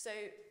 So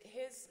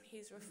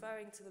he's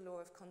referring to the law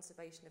of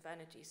conservation of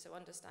energy, so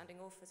understanding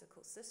all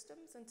physical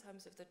systems in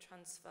terms of the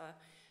transfer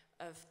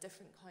of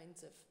different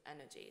kinds of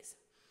energies.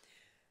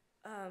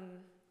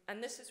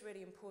 And this is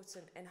really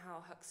important in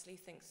how Huxley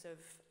thinks of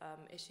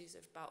issues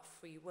about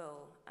free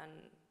will, and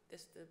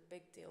this is the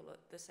big deal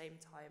at the same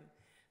time,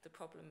 the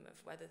problem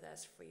of whether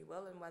there's free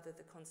will and whether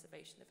the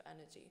conservation of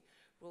energy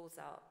rules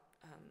out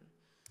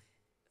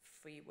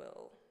free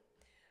will.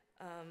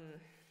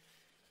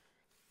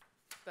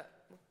 But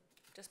we'll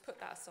just put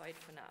that aside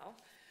for now.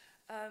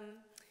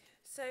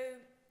 So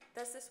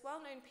there's this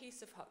well-known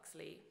piece of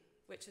Huxley,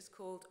 which is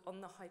called On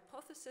the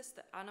Hypothesis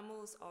that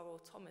Animals Are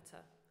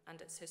Automata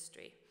and Its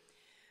History.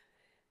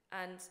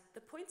 And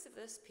the point of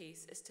this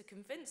piece is to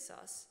convince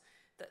us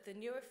that the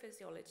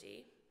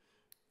neurophysiology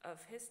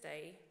of his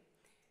day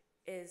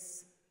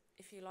is,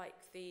 if you like,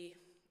 the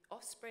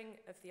offspring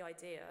of the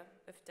idea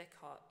of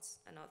Descartes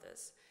and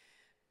others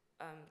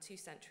 2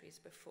 centuries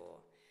before.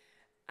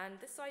 And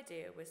this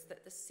idea was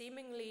that the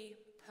seemingly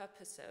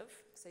purposive,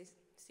 so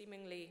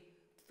seemingly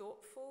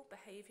thoughtful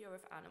behavior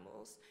of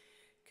animals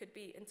could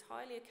be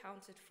entirely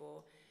accounted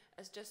for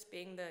as just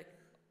being the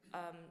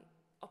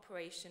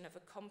operation of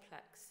a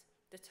complex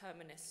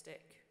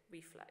deterministic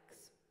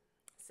reflex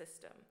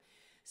system.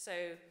 So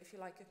if you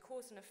like, a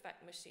cause and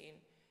effect machine,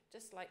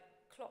 just like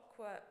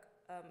clockwork,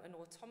 an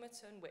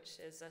automaton, which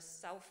is a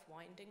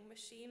self-winding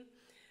machine,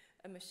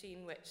 a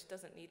machine which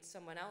doesn't need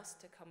someone else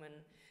to come and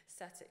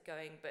set it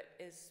going, but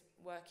is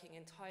working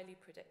entirely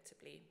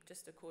predictably,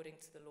 just according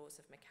to the laws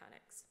of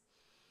mechanics.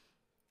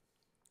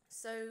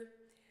 So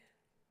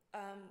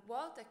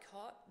while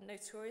Descartes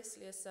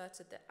notoriously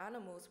asserted that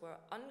animals were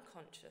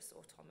unconscious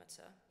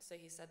automata, so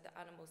he said that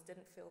animals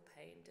didn't feel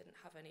pain, didn't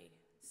have any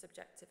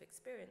subjective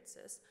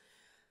experiences,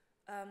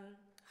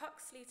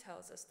 Huxley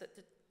tells us that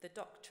the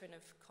doctrine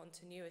of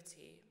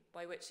continuity,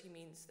 by which he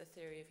means the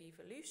theory of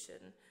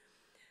evolution,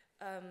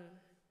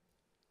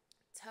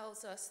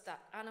 tells us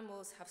that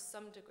animals have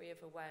some degree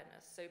of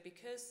awareness. So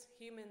because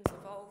humans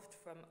evolved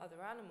from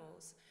other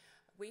animals,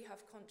 we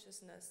have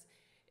consciousness.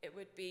 It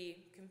would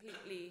be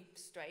completely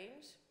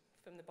strange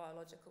from the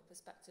biological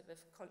perspective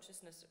if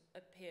consciousness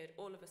appeared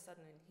all of a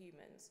sudden in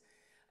humans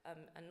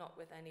and not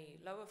with any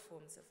lower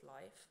forms of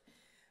life.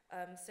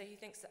 So he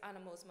thinks that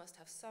animals must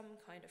have some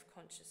kind of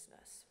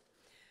consciousness.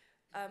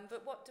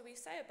 But what do we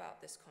say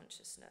about this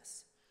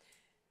consciousness?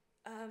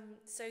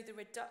 So the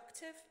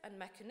reductive and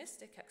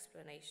mechanistic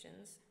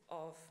explanations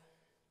of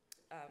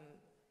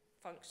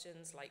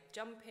functions like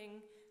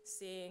jumping,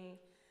 seeing,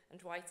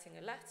 and writing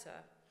a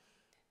letter,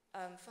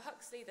 for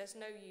Huxley, there's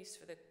no use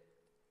for the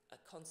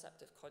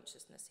concept of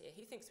consciousness here.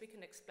 He thinks we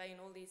can explain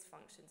all these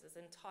functions as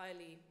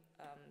entirely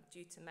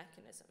due to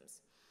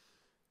mechanisms.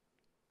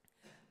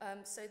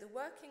 So the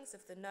workings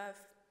of the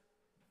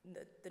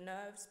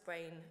nerves,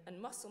 brain, and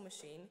muscle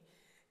machine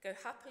go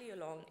happily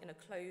along in a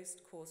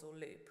closed causal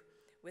loop,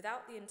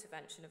 without the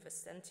intervention of a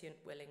sentient,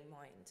 willing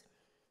mind.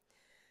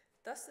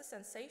 Thus, the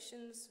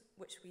sensations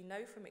which we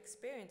know from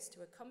experience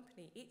to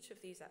accompany each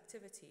of these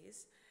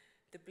activities,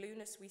 the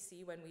blueness we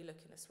see when we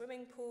look in a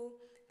swimming pool,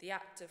 the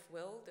act of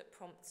will that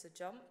prompts a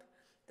jump,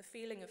 the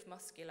feeling of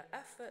muscular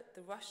effort,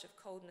 the rush of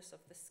coldness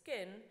of the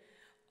skin,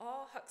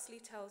 are, Huxley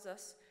tells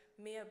us,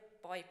 mere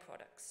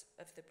byproducts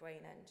of the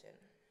brain engine.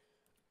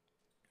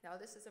 Now,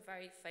 this is a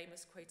very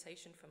famous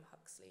quotation from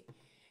Huxley.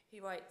 He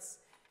writes,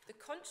 "The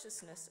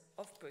consciousness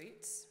of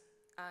brutes,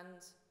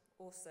 and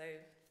also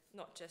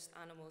not just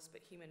animals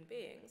but human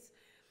beings,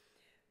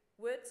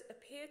 would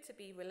appear to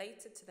be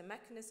related to the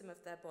mechanism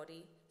of their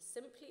body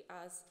simply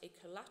as a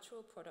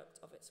collateral product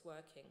of its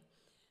working,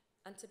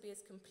 and to be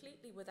as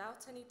completely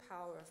without any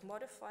power of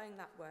modifying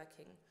that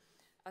working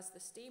as the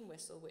steam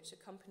whistle which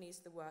accompanies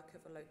the work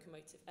of a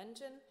locomotive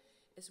engine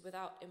is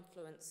without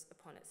influence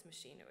upon its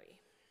machinery."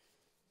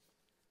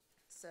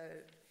 So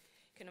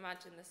you can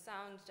imagine the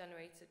sound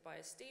generated by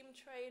a steam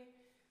train.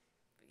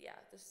 Yeah,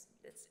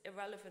 it's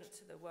irrelevant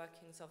to the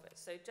workings of it.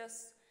 So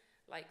just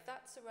like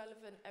that's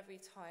irrelevant every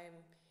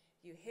time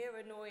you hear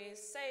a noise.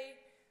 Say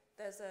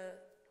there's a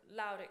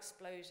loud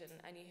explosion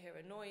and you hear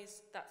a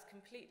noise, that's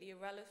completely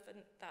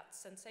irrelevant. That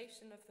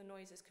sensation of the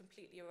noise is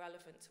completely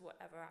irrelevant to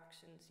whatever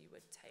actions you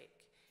would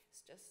take.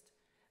 It's just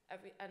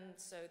and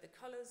so the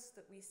colours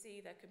that we see,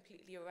 they're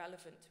completely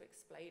irrelevant to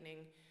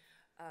explaining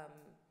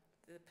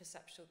the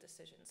perceptual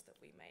decisions that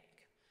we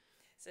make.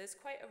 So it's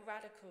quite a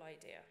radical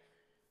idea.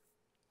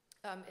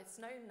 It's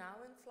known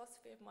now in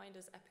philosophy of mind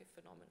as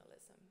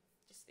epiphenomenalism,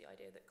 just the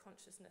idea that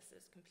consciousness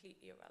is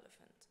completely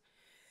irrelevant.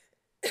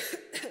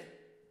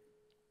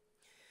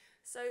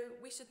 So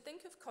we should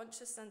think of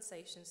conscious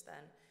sensations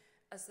then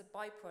as the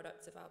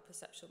byproduct of our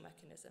perceptual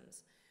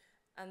mechanisms,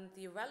 and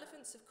the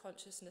irrelevance of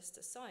consciousness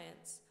to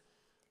science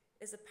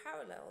is a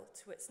parallel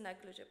to its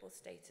negligible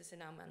status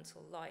in our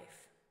mental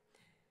life.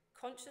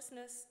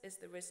 Consciousness is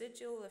the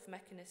residual of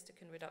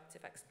mechanistic and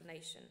reductive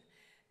explanation,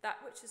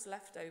 that which is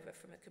left over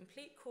from a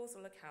complete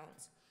causal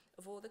account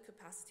of all the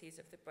capacities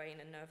of the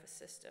brain and nervous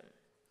system.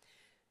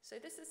 So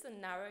this is the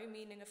narrow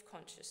meaning of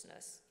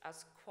consciousness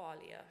as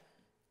qualia,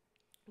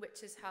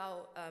 which is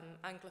how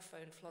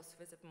Anglophone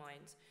philosophers of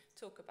mind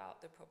talk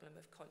about the problem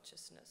of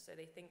consciousness. So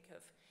they think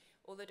of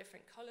all the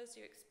different colours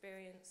you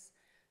experience,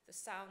 the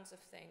sounds of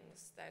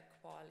things, their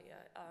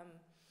qualia.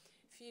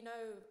 If you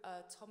know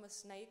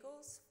Thomas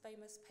Nagel's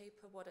famous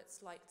paper, What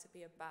It's Like to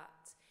Be a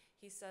Bat,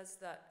 he says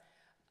that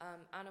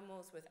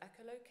animals with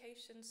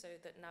echolocation, so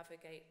that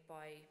navigate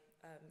by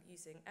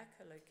using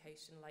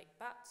echolocation like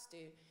bats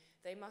do,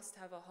 they must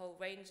have a whole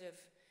range of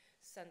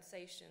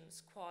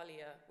sensations,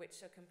 qualia,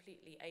 which are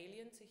completely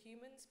alien to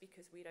humans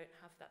because we don't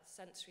have that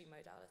sensory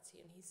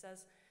modality. And he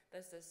says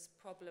there's this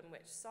problem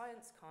which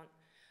science can't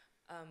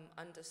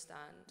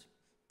understand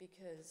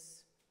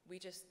because we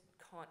just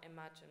can't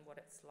imagine what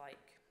it's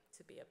like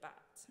to be a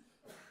bat.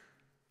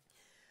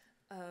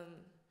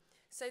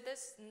 So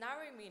this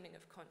narrow meaning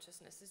of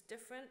consciousness is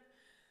different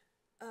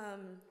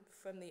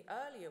from the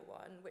earlier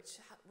one, which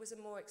was a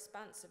more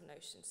expansive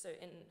notion. So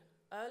in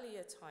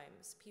earlier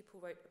times, people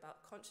wrote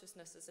about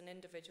consciousness as an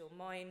individual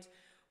mind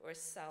or a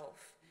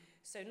self.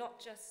 So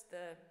not just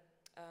the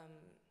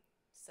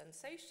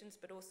sensations,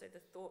 but also the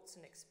thoughts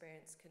and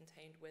experience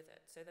contained with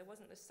it. So there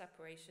wasn't this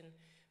separation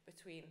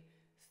between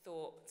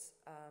thought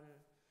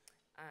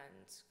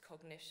and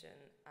cognition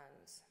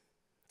and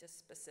just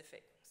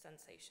specific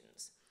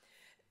sensations.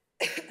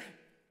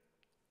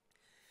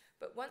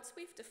 But once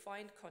we've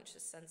defined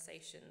conscious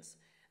sensations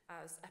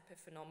as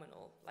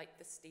epiphenomenal, like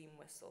the steam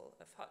whistle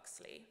of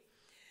Huxley,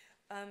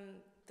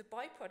 the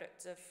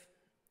byproduct of,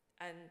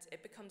 and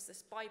it becomes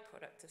this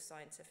byproduct of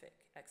scientific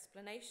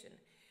explanation,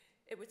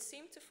 it would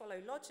seem to follow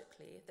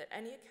logically that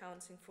any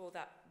accounting for all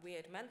that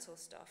weird mental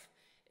stuff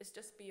is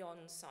just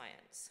beyond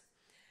science.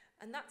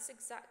 And that's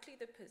exactly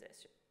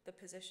the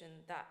position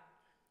that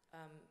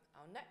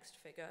our next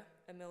figure,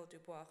 Emil du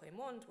Bois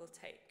Reymond, will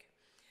take.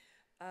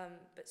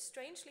 But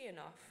strangely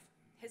enough,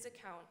 his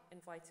account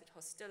invited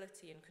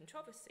hostility and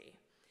controversy.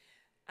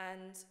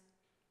 And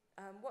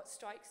what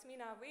strikes me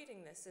now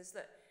reading this is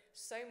that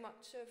so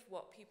much of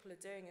what people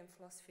are doing in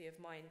philosophy of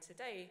mind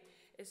today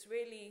is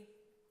really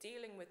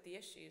dealing with the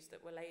issues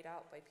that were laid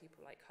out by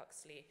people like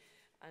Huxley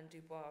and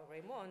du Bois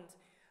Reymond.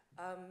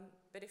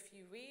 But if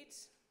you read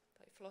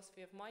like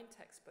philosophy of mind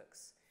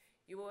textbooks,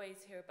 you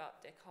always hear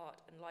about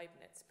Descartes and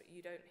Leibniz, but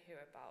you don't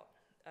hear about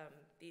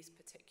these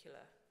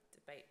particular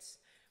debates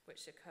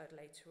which occurred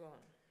later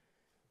on.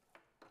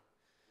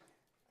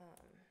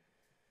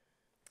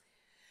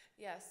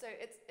 Yeah, so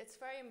it's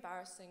very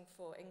embarrassing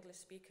for English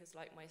speakers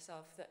like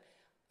myself that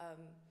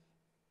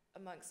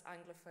amongst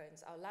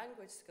Anglophones, our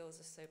language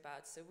skills are so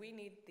bad, so we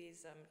need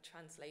these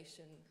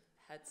translation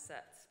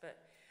headsets,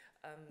 but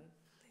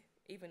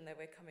even though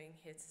we're coming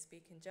here to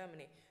speak in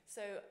Germany.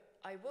 So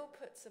I will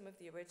put some of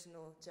the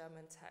original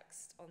German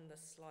text on the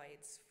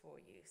slides for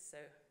you. So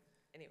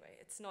anyway,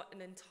 it's not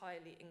an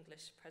entirely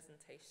English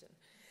presentation.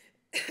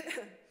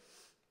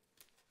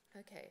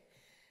 Okay.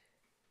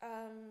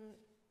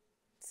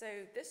 So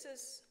this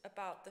is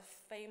about the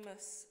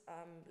famous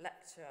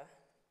lecture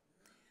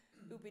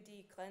über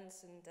die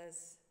Grenzen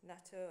des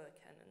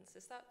Naturerkennens.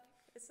 Is that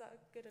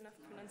a good enough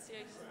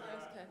pronunciation?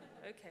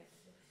 Okay,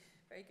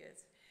 very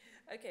good.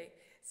 Okay,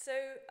 so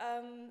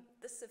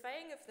the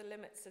surveying of the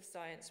limits of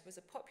science was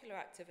a popular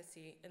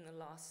activity in the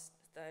last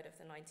third of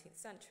the 19th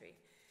century.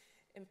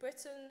 In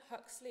Britain,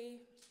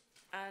 Huxley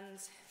and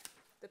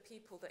the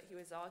people that he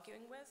was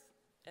arguing with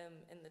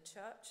in the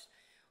church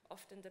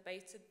often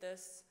debated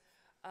this.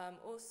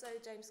 Also,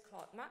 James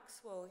Clerk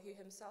Maxwell, who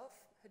himself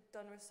had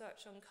done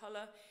research on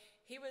colour,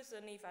 he was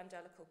an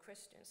evangelical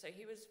Christian, so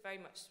he was very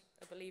much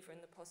a believer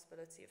in the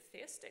possibility of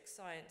theistic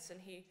science, and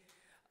he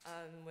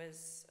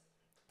was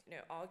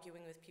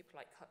arguing with people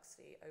like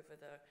Huxley over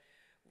the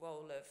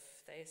role of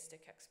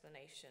theistic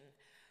explanation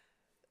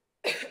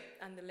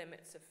and the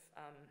limits of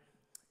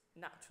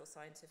natural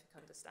scientific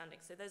understanding.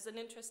 So there's an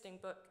interesting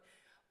book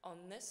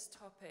on this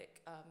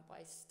topic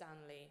by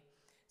Stanley.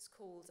 It's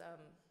called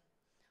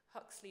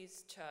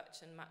Huxley's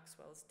Church and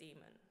Maxwell's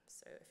Demon.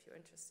 So if you're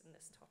interested in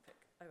this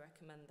topic, I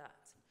recommend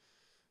that.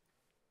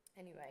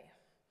 Anyway,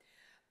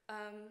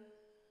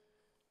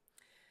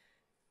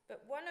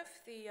 but one of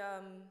the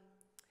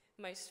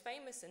most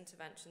famous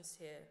interventions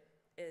here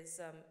is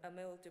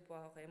Emil du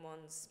Bois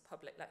Reymond's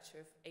public lecture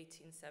of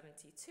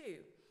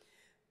 1872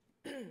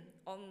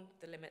 on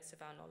the limits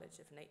of our knowledge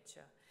of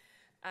nature.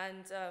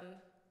 And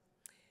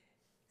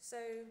so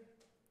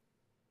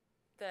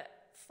the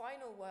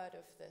final word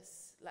of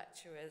this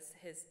lecture is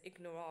his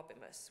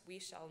ignorabimus, we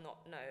shall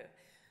not know.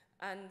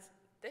 And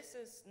this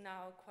is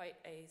now quite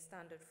a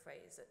standard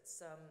phrase.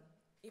 It's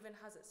even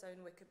has its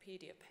own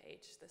Wikipedia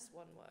page, this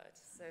one word.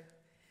 So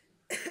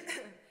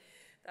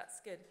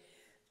that's good.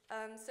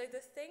 So the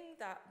thing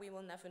that we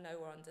will never know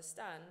or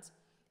understand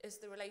is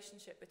the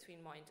relationship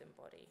between mind and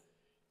body.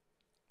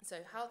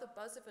 So how the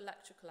buzz of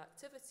electrical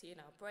activity in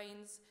our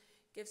brains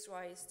gives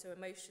rise to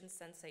emotions,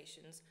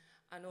 sensations,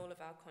 and all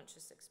of our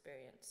conscious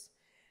experience.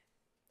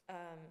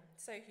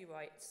 So he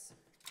writes,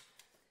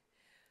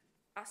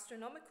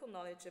 astronomical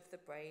knowledge of the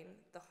brain,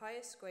 the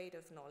highest grade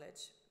of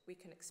knowledge we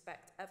can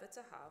expect ever to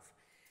have,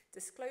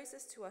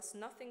 discloses to us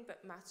nothing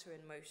but matter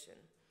in motion,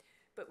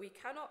 but we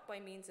cannot, by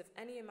means of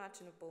any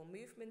imaginable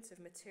movement of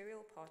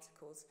material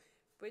particles,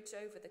 bridge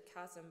over the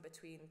chasm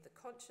between the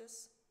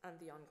conscious and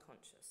the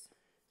unconscious.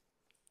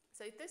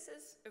 So this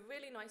is a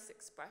really nice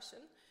expression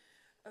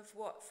of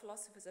what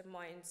philosophers of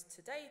mind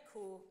today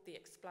call the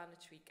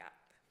explanatory gap.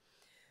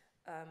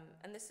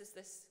 And this is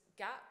this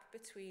gap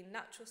between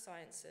natural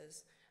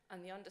sciences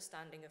and the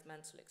understanding of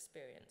mental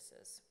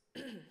experiences.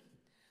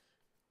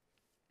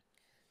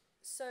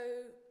 So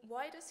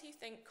why does he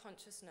think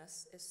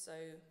consciousness is so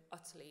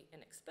utterly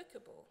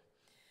inexplicable?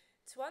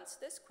 To answer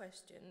this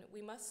question,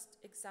 we must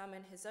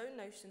examine his own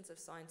notions of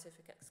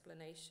scientific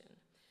explanation.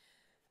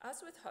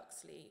 As with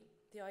Huxley,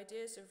 the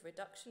ideas of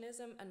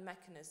reductionism and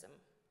mechanism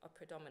are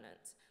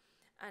predominant,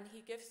 and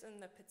he gives them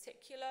the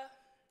particular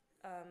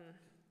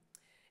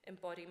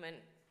embodiment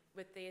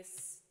with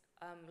this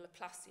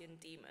Laplacian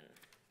demon.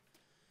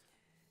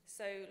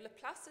 So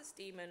Laplace's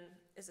demon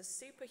is a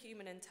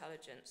superhuman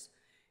intelligence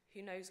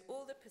who knows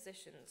all the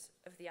positions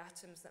of the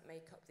atoms that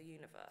make up the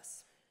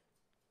universe.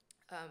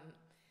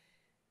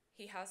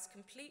 He has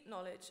complete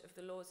knowledge of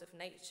the laws of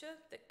nature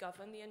that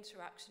govern the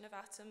interaction of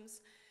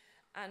atoms,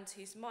 and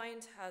whose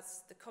mind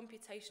has the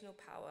computational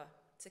power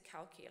to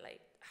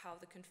calculate how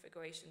the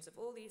configurations of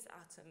all these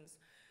atoms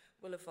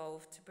will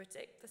evolve to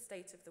predict the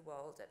state of the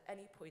world at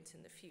any point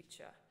in the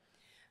future.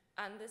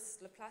 And this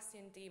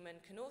Laplacian demon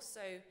can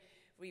also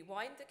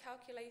rewind the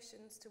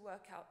calculations to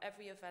work out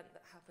every event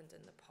that happened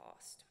in the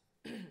past.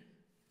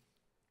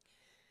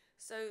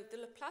 So the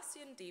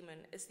Laplacian demon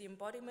is the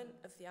embodiment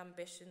of the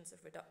ambitions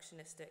of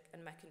reductionistic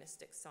and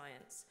mechanistic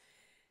science,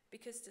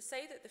 because to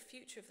say that the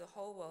future of the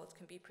whole world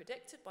can be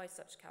predicted by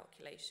such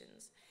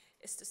calculations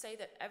is to say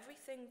that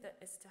everything that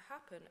is to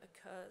happen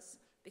occurs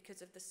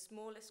because of the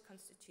smallest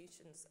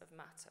constitutions of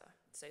matter.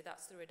 So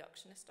that's the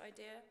reductionist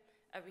idea.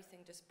 Everything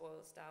just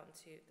boils down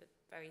to the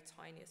very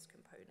tiniest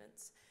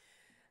components.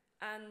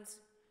 And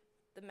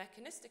the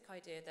mechanistic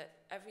idea that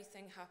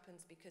everything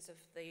happens because of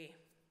the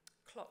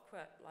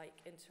clockwork-like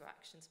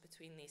interactions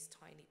between these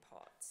tiny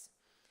parts.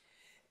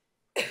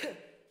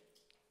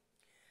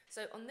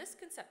 So on this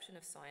conception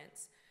of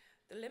science,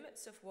 the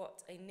limits of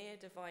what a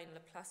near-divine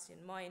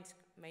Laplacian mind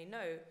may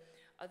know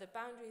are the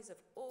boundaries of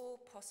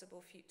all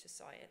possible future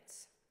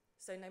science.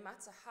 So no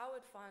matter how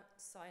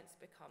advanced science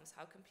becomes,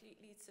 how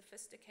completely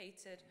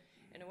sophisticated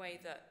in a way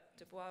that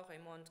du Bois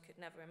Reymond could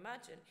never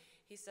imagine,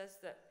 he says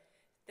that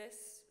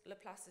this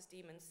Laplace's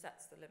demon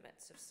sets the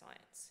limits of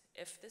science.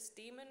 If this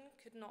demon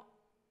could not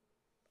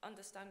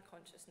understand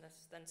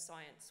consciousness, then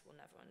science will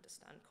never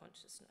understand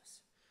consciousness.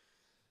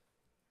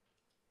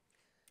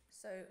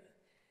 So,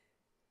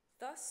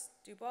 thus,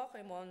 du Bois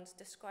Reymond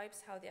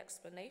describes how the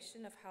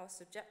explanation of how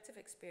subjective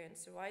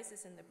experience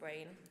arises in the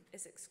brain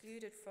is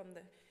excluded from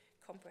the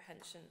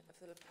comprehension of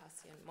the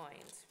Laplacian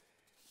mind.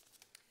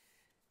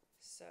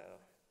 So,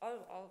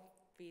 I'll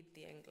read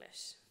the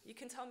English. You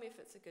can tell me if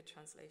it's a good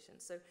translation.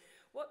 So,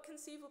 what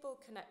conceivable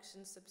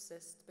connections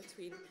subsist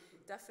between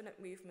definite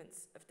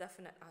movements of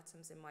definite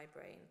atoms in my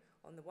brain,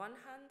 on the one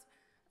hand,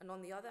 and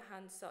on the other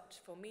hand, such,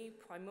 for me,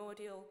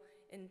 primordial,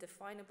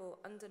 indefinable,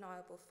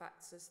 undeniable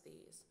facts as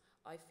these?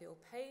 I feel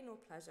pain or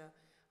pleasure,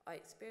 I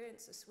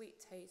experience a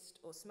sweet taste,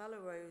 or smell a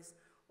rose,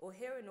 or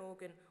hear an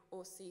organ,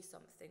 or see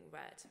something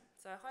red.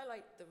 So I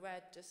highlight the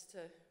red just to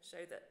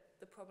show that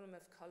the problem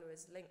of colour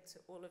is linked to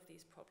all of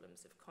these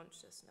problems of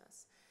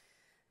consciousness.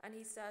 And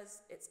he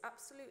says, it's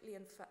absolutely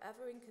and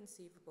forever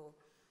inconceivable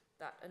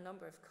that a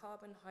number of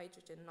carbon,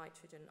 hydrogen,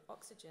 nitrogen,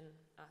 oxygen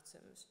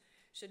atoms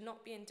should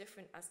not be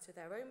indifferent as to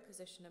their own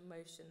position and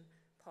motion,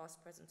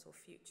 past, present, or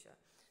future.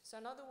 So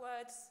in other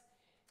words,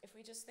 if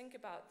we just think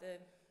about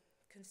the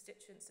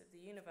constituents of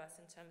the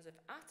universe in terms of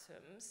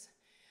atoms,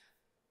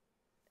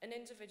 an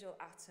individual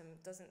atom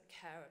doesn't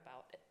care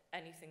about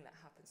anything that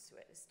happens to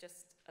it. It's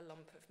just a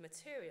lump of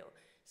material.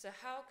 So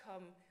how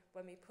come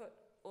when we put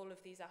all of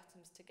these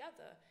atoms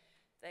together,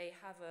 they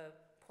have a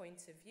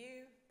point of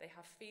view, they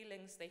have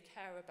feelings, they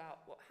care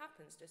about what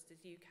happens, just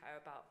as you care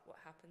about what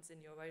happens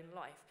in your own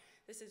life?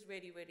 This is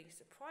really, really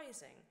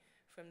surprising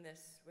from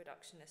this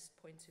reductionist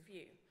point of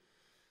view.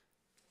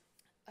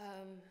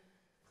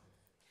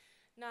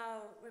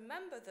 Now,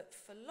 remember that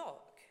for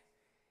Locke,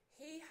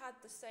 he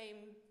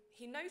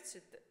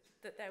noted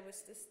that there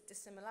was this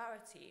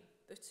dissimilarity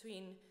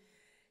between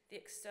the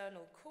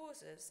external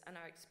causes and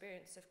our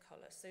experience of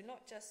colour. So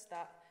not just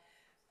that,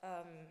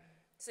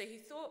 so he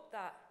thought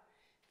that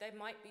there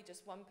might be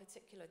just one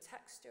particular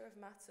texture of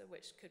matter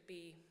which could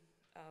be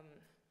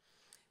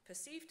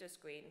perceived as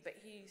green, but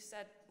he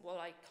said, well,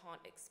 I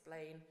can't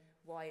explain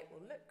why it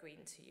will look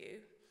green to you.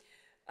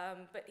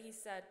 But he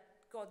said,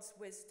 God's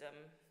wisdom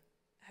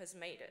has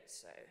made it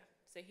so.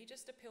 So he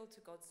just appealed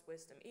to God's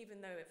wisdom, even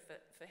though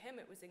for him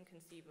it was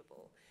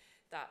inconceivable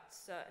that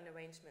certain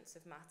arrangements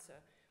of matter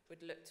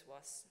would look to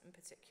us in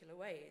particular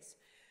ways.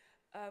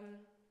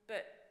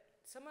 But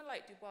someone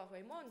like du Bois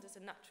Reymond is a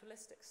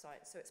naturalistic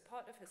science, so it's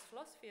part of his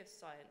philosophy of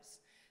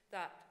science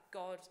that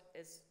God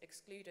is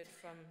excluded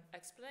from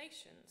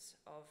explanations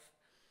of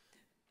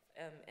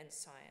in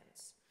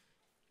science.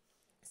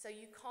 So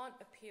you can't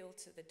appeal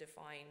to the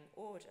divine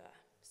order.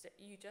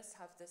 you just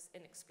have this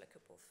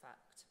inexplicable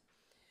fact.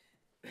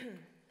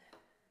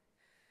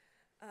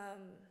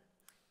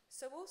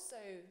 So also,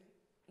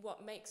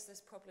 what makes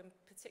this problem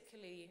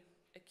particularly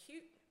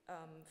acute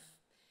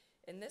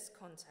in this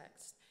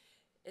context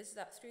is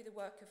that through the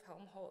work of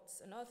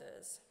Helmholtz and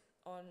others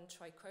on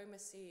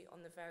trichromacy,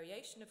 on the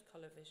variation of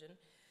colour vision,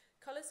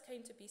 colours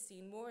came to be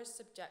seen more as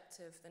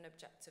subjective than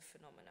objective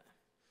phenomena.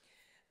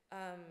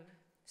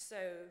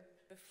 So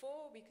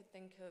before we could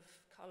think of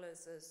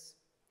colours as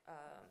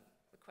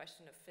a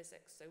question of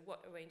physics, so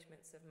what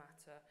arrangements of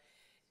matter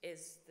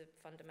is the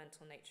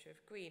fundamental nature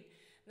of green.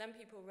 And then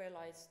people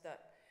realised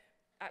that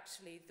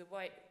actually the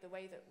way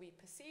that we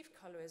perceive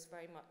colour is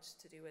very much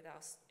to do with our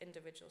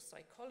individual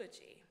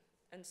psychology.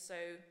 And so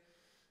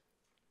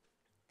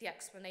the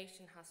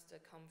explanation has to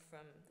come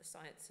from the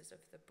sciences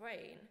of the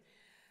brain.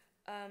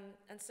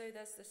 And so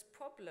there's this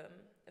problem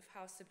of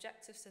how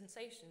subjective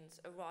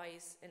sensations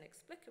arise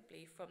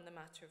inexplicably from the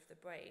matter of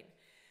the brain.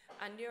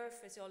 And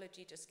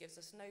neurophysiology just gives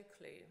us no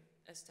clue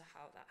as to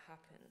how that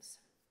happens.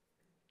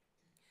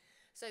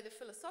 So the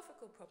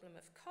philosophical problem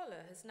of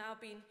colour has now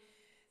been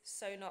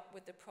sewn up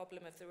with the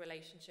problem of the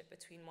relationship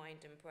between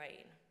mind and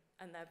brain.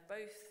 And they're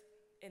both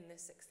in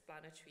this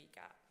explanatory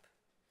gap.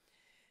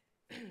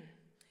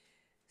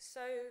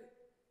 So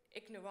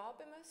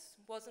ignorabimus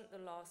wasn't the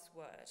last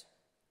word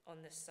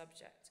on this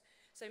subject.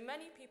 So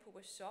many people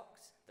were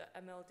shocked that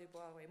Emil du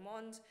Bois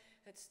Reymond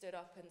had stood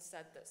up and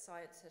said that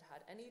science had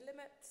had any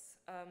limits.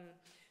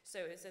 So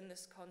it was in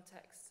this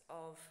context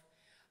of,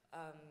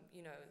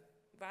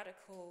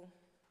 radical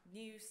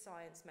new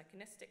science,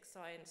 mechanistic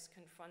science,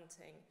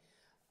 confronting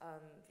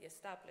the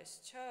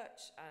established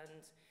church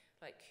and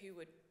who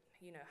would,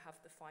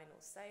 have the final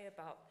say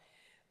about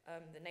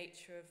the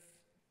nature of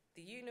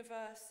the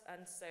universe.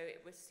 And so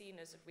it was seen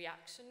as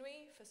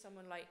reactionary for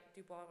someone like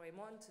du Bois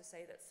Reymond to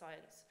say that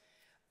science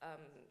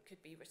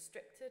could be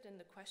restricted in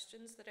the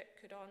questions that it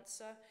could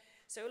answer.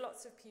 So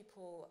lots of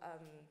people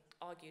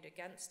argued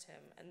against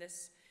him, and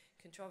this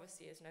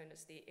controversy is known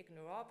as the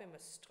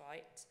ignorabimus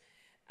strike.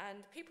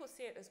 And people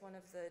see it as one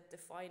of the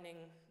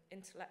defining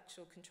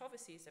intellectual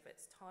controversies of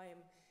its time.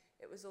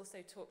 It was also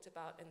talked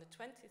about in the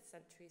 20th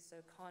century, so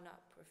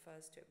Carnap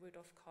refers to it,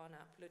 Rudolf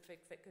Carnap,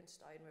 Ludwig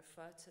Wittgenstein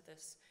refer to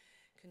this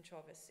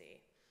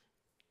controversy.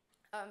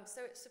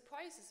 So it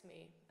surprises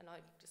me, and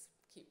I just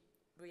keep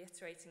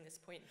reiterating this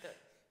point, that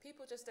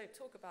people just don't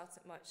talk about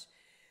it much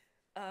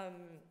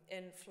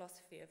in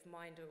philosophy of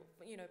mind, or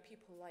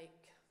people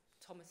like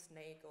Thomas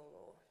Nagel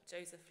or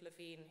Joseph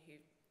Levine, who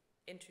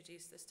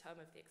introduced this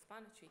term of the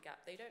explanatory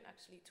gap. They don't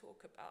actually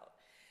talk about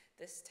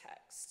this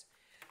text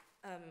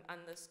and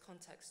this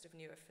context of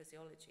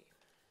neurophysiology.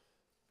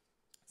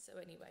 So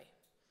anyway,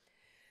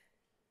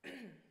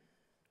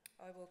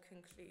 I will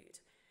conclude.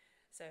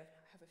 So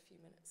I have a few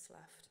minutes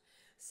left.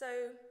 So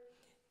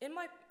in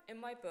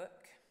my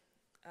book,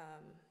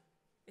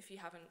 if you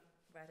haven't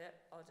read it,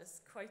 I'll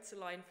just quote a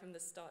line from the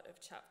start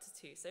of chapter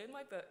 2. So in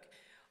my book,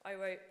 I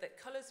wrote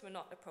that colours were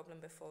not a problem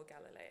before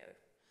Galileo.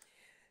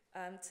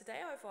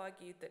 Today I've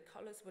argued that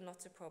colours were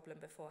not a problem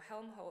before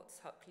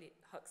Helmholtz,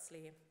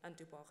 Huxley, and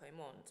du Bois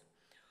Reymond.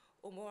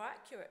 Or more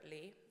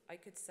accurately, I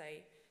could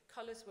say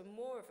colours were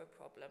more of a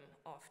problem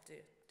after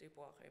du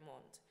Bois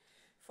Reymond.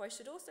 For I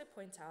should also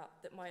point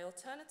out that my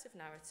alternative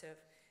narrative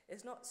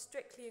is not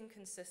strictly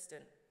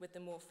inconsistent with the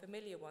more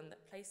familiar one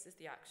that places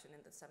the action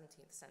in the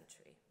 17th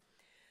century.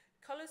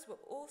 Colours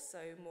were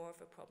also more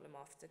of a problem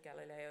after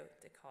Galileo,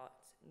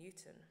 Descartes,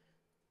 Newton,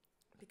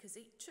 because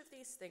each of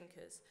these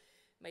thinkers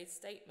made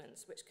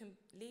statements which can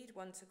lead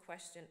one to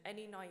question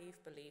any naive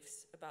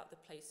beliefs about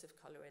the place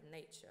of colour in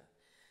nature.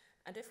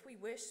 And if we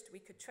wished, we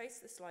could trace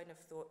this line of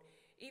thought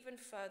even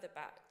further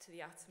back to the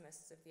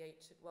atomists of the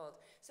ancient world.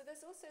 So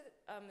there's also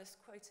this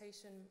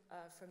quotation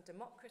from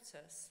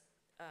Democritus,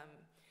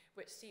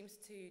 which seems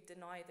to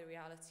deny the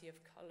reality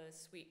of colour,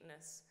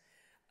 sweetness,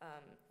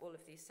 all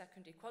of these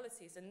secondary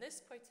qualities. And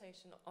this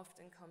quotation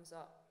often comes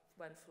up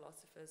when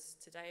philosophers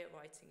today are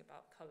writing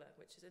about colour,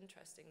 which is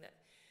interesting that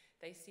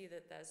they see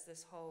that there's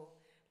this whole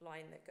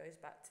line that goes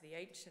back to the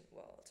ancient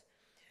world.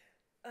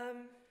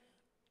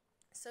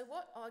 So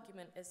what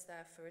argument is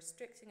there for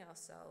restricting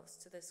ourselves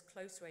to this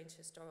close-range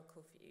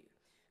historical view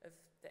of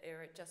the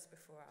era just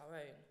before our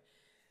own?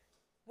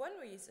 One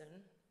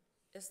reason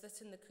is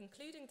that in the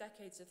concluding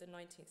decades of the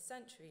 19th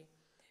century,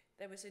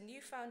 there was a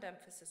newfound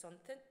emphasis on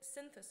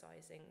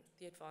synthesizing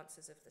the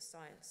advances of the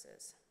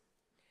sciences.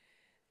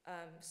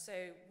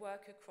 So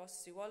work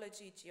across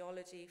zoology,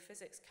 geology,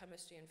 physics,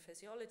 chemistry, and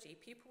physiology,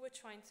 people were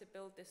trying to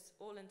build this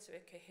all into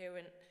a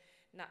coherent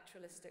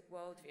naturalistic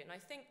worldview. And I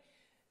think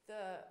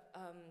the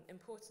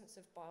importance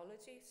of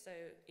biology, so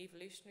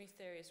evolutionary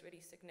theory, is really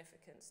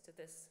significant to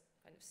this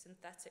kind of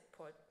synthetic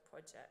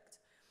project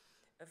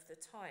of the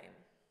time.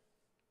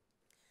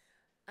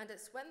 And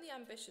it's when the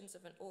ambitions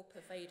of an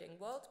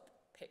all-pervading world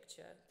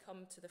picture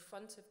come to the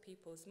front of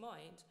people's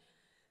mind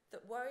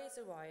that worries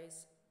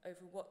arise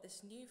over what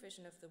this new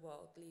vision of the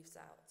world leaves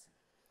out.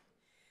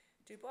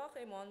 Du Bois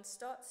Reymond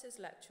starts his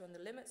lecture on the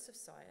limits of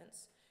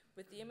science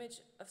with the image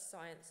of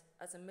science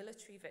as a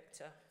military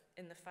victor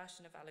in the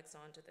fashion of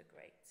Alexander the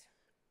Great.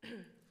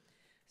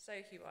 So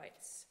he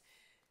writes,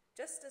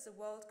 just as a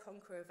world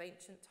conqueror of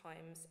ancient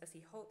times, as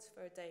he halts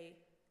for a day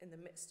in the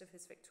midst of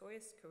his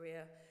victorious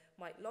career,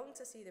 might long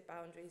to see the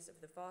boundaries of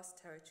the vast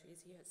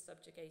territories he has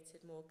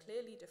subjugated more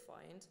clearly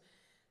defined,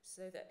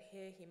 so that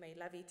here he may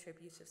levy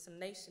tribute of some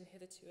nation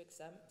hitherto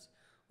exempt,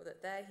 or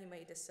that there he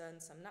may discern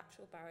some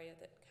natural barrier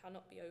that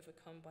cannot be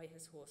overcome by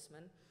his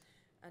horsemen,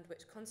 and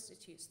which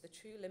constitutes the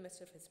true limit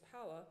of his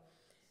power,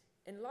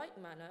 in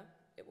like manner,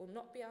 it will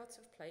not be out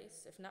of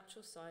place if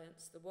natural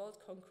science, the world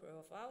conqueror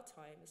of our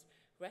times,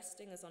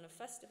 resting as on a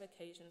festive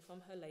occasion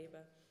from her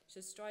labour,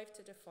 should strive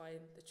to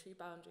define the true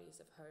boundaries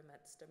of her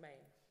immense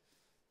domain.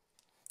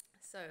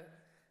 So,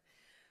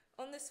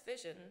 on this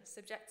vision,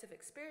 subjective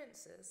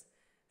experiences,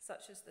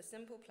 such as the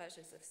simple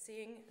pleasures of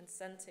seeing and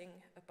scenting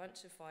a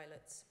bunch of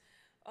violets,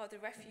 are the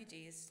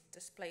refugees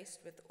displaced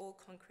with the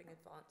all-conquering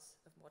advance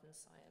of modern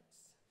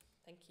science.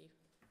 Thank you.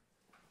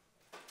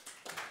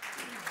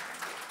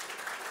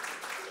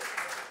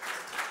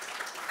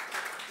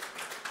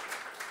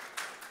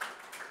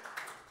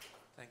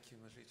 Thank you,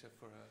 Mazviita,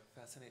 for a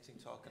fascinating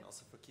talk and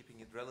also for keeping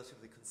it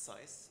relatively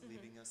concise,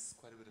 leaving us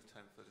quite a bit of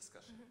time for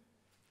discussion.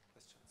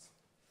 Questions?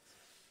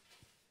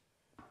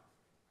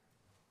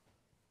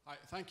 Hi,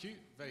 thank you.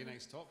 Very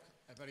nice talk.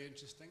 Very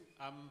interesting.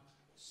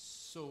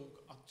 So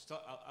just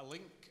a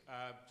link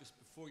just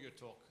before your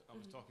talk. I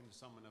was talking to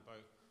someone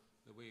about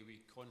the way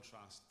we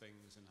contrast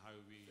things and how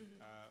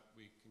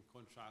we can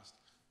contrast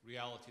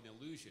reality and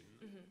illusion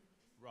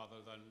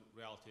rather than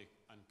reality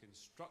and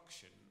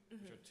construction,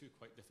 which are two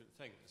quite different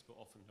things, but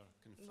often are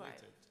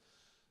conflated. Right.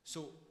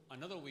 So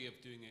another way of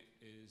doing it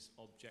is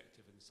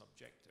objective and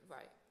subjective.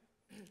 Right.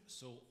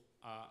 So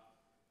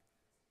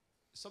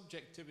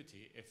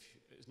subjectivity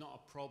is not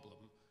a problem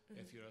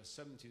if you're a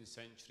 17th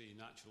century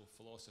natural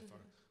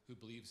philosopher who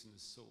believes in the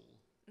soul.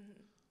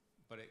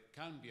 But it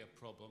can be a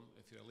problem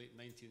if you're a late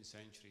 19th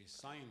century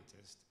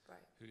scientist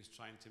who's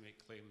trying to make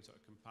claims that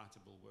are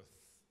compatible with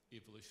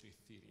evolutionary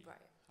theory.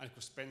 Right. And of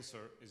course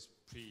Spencer is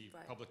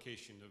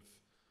pre-publication of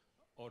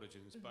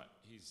Origins,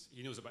 but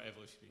he knows about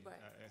evolutionary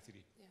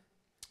theory. Yeah.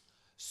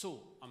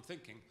 So I'm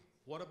thinking,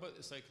 what about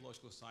the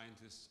psychological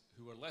scientists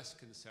who are less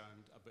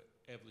concerned about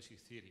evolutionary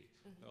theory?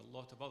 There are a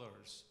lot of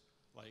others,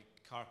 like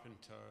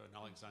Carpenter and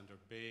Alexander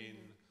Bain,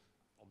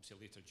 obviously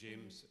later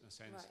James in a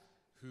sense,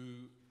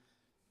 who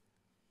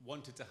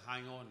wanted to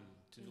hang on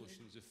to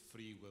notions of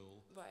free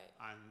will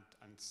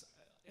and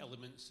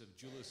elements of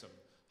dualism.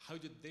 How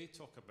did they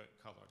talk about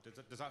colour?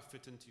 Does that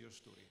fit into your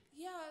story?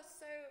 Yeah,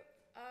 so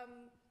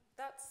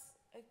that's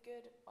a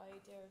good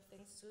idea of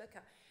things to look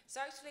at.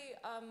 So actually,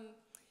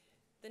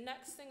 the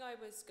next thing I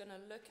was going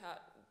to look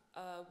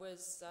at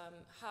was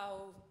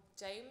how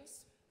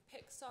James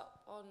picks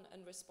up on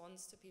and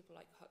responds to people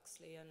like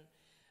Huxley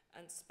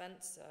and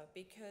Spencer,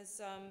 because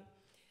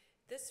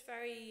this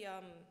very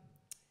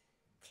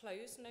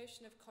closed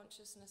notion of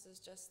consciousness is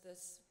just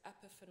this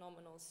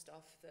epiphenomenal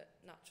stuff that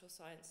natural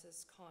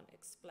sciences can't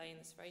explain,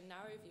 this very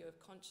narrow view of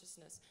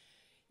consciousness.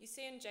 You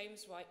see in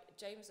James's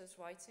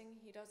writing,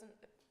 he doesn't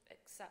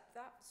accept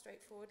that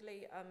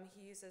straightforwardly.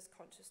 He uses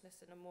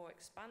consciousness in a more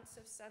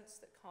expansive sense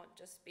that can't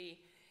just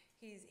be,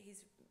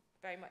 he's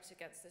very much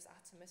against this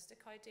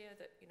atomistic idea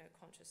that, you know,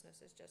 consciousness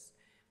is just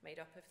made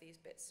up of these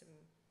bits and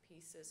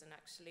pieces, and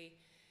actually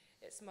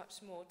it's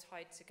much more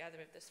tied together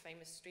with this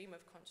famous stream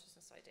of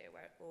consciousness idea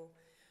where it all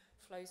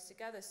flows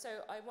together.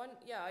 So I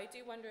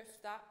do wonder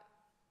if that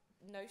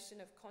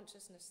notion of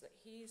consciousness that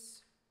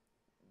he's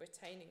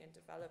retaining and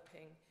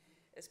developing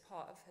is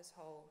part of his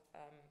whole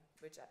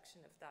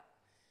rejection of that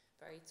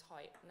very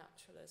tight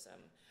naturalism.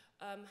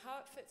 How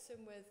it fits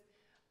in with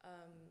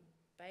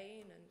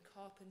Bain and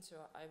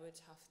Carpenter, I would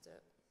have to,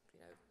 you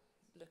know,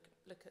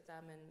 look at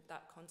them in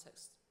that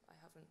context.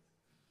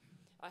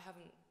 I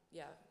haven't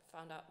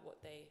found out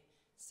what they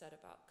said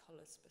about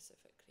colour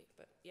specifically,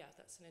 but yeah,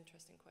 that's an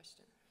interesting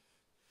question.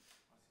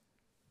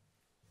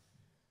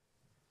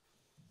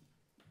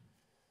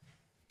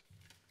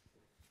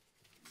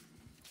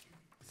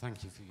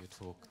 Thank you for your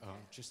talk.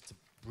 Just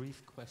a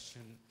brief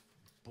question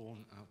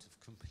born out of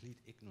complete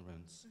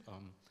ignorance.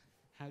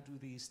 How do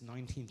these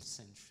 19th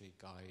century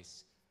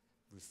guys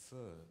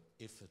refer,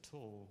 if at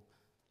all,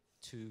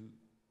 to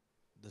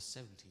the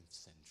 17th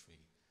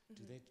century?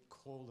 Do they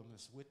call them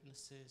as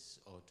witnesses,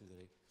 or do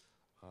they?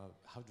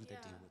 How do they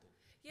deal with it?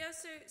 Yeah.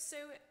 So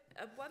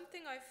one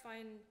thing I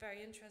find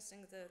very interesting,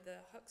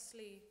 the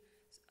Huxley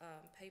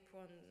paper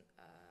on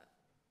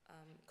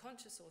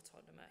conscious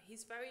autonomy.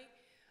 He's very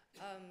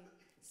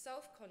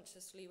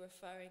self-consciously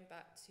referring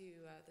back to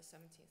the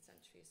 17th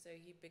century. So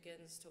he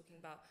begins talking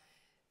about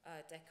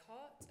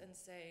Descartes and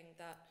saying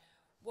that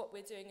what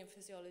we're doing in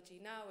physiology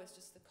now is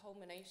just the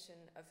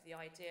culmination of the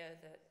idea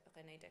that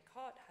René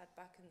Descartes had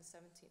back in the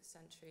 17th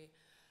century.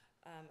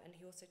 And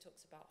he also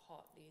talks about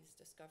Hartley's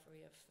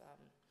discovery of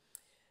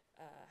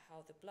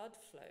how the blood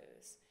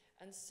flows.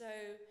 And so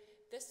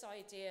this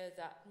idea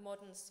that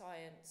modern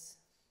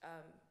science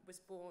was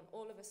born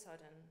all of a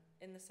sudden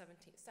in the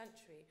 17th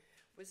century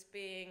was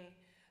being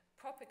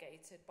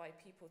propagated by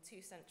people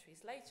 2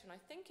 centuries later. And I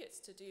think it's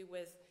to do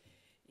with,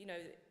 you know,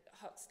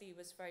 Huxley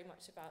was very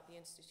much about the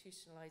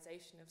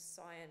institutionalization of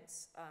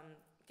science,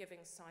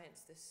 giving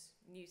science this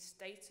new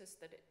status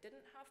that it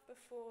didn't have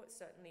before. It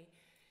certainly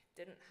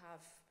didn't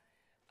have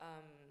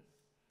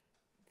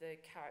the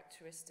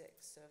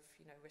characteristics of,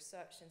 you know,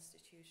 research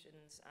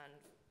institutions and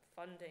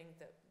funding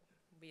that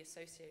we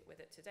associate with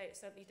it today. It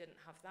certainly didn't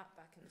have that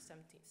back in the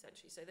 17th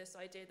century. So this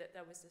idea that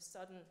there was this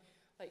sudden,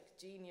 like,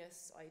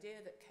 genius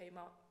idea that came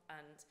up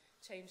and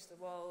changed the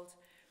world,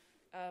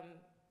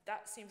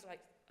 that seems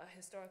like a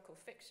historical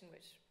fiction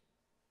which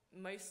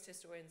most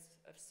historians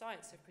of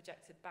science have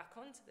projected back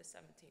onto the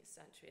 17th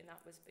century, and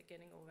that was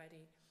beginning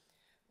already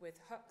with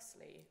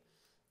Huxley.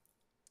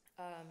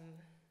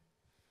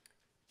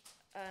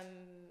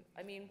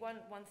 I mean,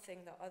 one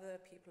thing that other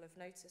people have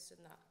noticed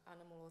in that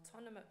animal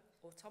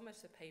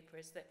automata paper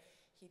is that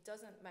he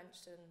doesn't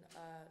mention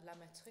La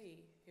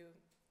Mettrie, who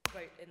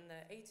wrote in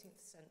the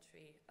 18th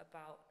century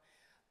about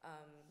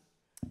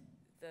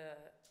the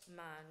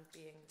man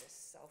being this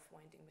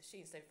self-winding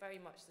machine. So very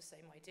much the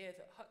same idea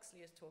that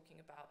Huxley is talking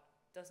about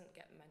doesn't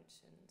get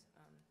mentioned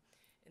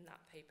in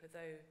that paper,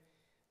 though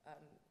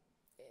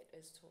it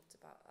is talked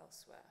about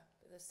elsewhere.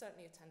 But there's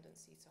certainly a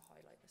tendency to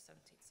highlight the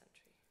 17th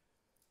century.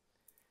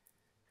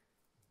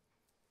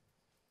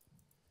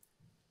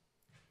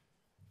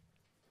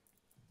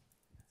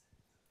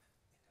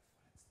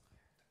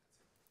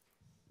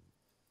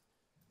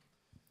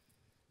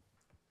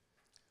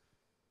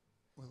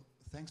 Well,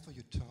 thanks for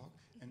your talk.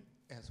 And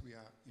as we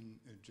are in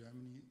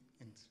Germany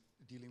and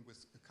dealing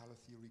with color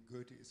theory,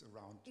 Goethe is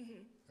around.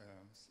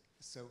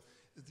 So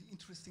the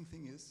interesting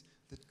thing is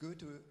that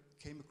Goethe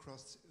came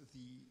across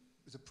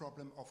the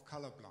problem of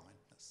color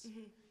blindness.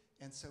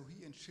 And so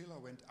he and Schiller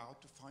went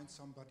out to find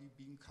somebody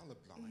being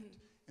colorblind.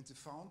 And they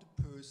found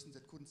a person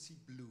that couldn't see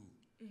blue.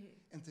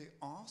 And they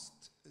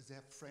asked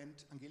their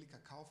friend Angelika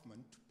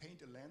Kaufmann to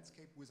paint a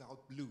landscape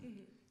without blue.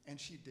 And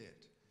she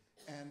did.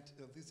 And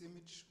this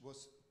image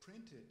was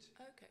printed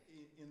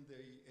in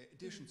the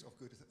editions of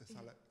Goethe's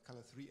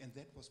Color 3, and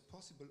that was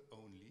possible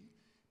only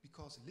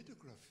because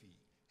lithography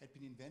had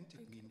been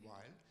invented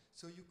meanwhile,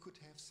 so you could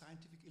have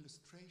scientific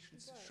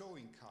illustrations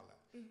showing color,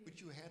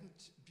 which you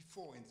hadn't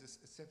before in the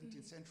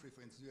 17th century,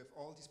 for instance. You have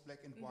all these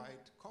black and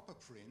white copper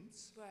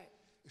prints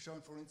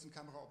showing, for instance,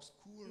 camera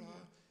obscura,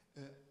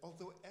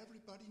 although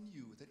everybody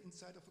knew that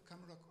inside of a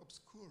camera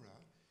obscura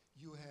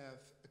you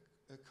have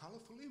a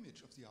colorful image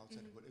of the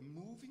outside world, a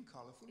moving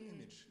colorful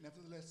image.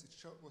 Nevertheless, it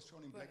was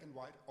shown in black and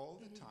white all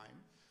the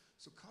time.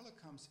 So color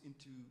comes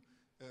into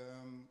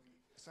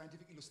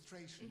scientific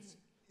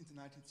illustrations in the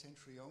 19th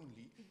century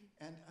only.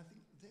 And I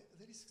think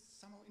there is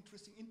somehow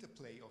interesting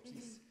interplay of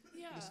these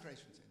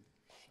illustrations in.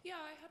 Yeah,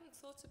 I hadn't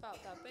thought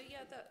about that, but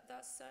yeah,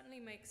 that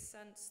certainly makes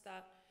sense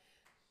that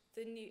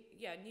the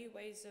new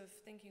ways of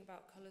thinking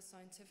about color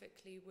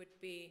scientifically would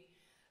be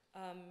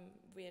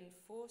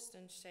reinforced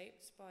and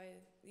shaped by,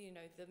 you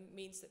know, the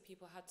means that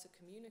people had to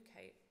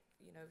communicate,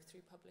 you know, through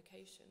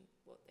publication,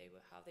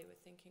 how they were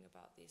thinking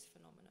about these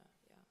phenomena.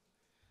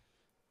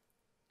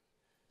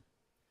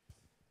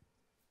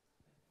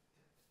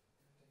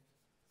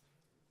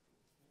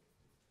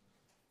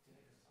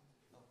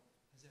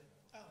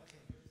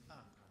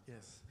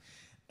 Yes.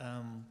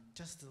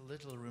 Just a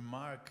little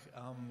remark.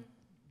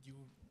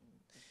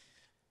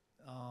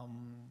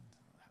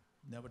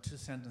 There were 2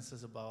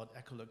 sentences about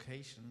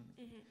echolocation,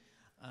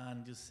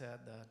 and you said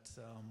that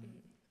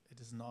it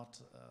is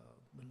not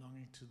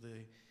belonging to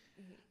the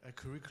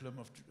curriculum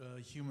of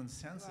human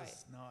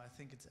senses. Now, I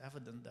think it's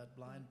evident that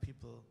blind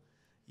people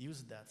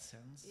use that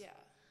sense.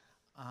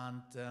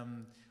 And,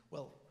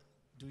 well,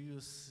 do you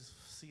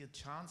see a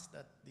chance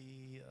that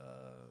the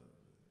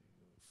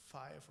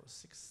 5th or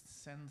 6th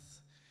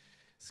sense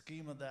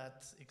schema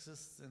that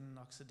exists in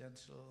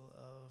Occidental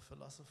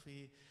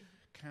philosophy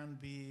can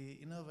be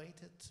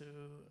innovated to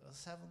a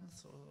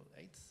 7th or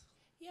 8th?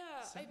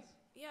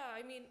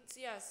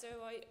 So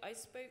I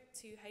spoke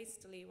too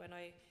hastily when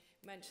I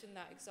mentioned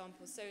that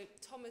example. So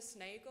Thomas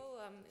Nagel,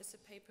 it's a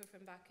paper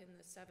from back in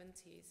the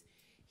 70s.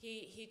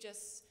 He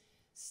just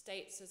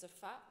states as a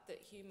fact that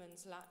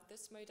humans lack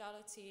this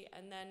modality,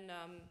 and then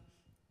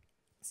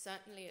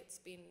certainly it's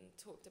been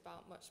talked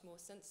about much more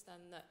since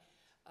then that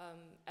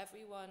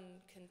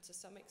everyone can to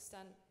some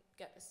extent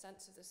get a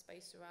sense of the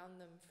space around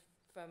them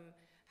from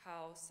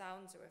how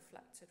sounds are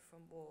reflected from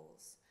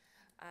walls.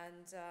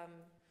 And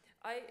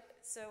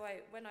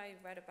when I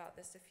read about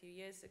this a few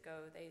years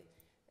ago,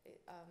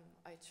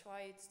 I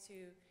tried to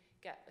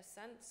get a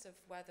sense of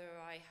whether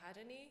I had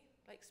any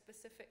like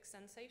specific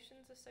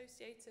sensations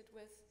associated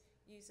with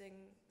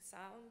using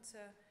sound to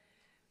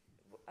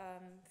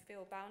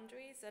feel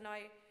boundaries, and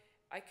I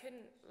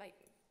couldn't like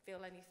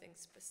feel anything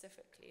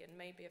specifically, and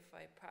maybe if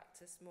I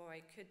practiced more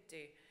I could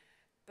do,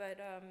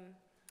 but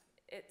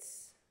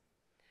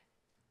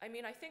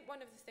I think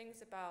one of the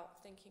things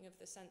about thinking of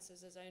the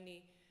senses as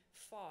only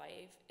 5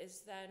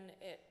 is then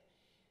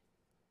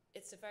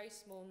it's a very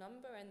small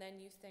number, and then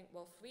you think,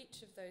 well, for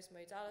each of those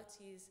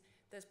modalities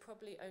there's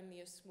probably only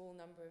a small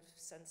number of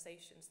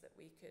sensations that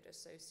we could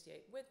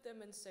associate with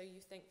them, and so you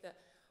think that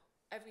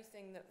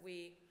everything that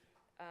we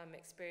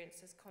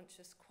experience as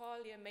conscious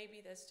qualia,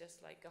 maybe there's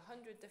just like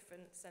 100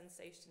 different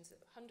sensations,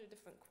 100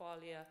 different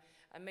qualia,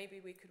 and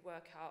maybe we could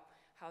work out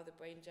how the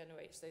brain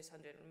generates those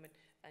 100,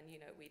 and you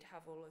know, we'd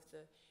have all of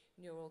the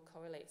neural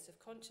correlates of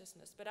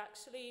consciousness. But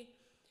actually,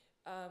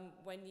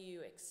 when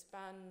you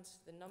expand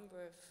the number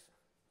of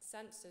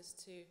senses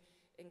to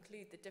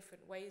include the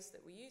different ways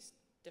that we use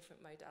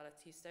different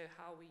modalities, so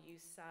how we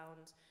use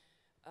sound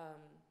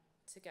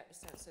to get a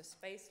sense of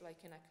space, like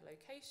in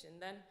echolocation,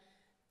 then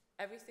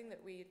everything that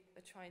we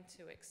are trying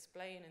to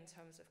explain in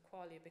terms of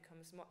qualia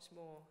becomes much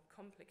more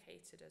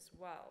complicated as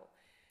well.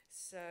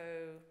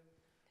 So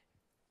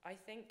I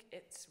think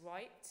it's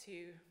right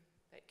to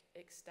like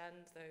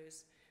extend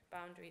those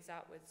boundaries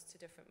outwards to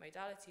different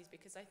modalities,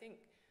 because I think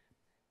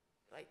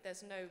like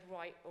there's no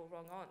right or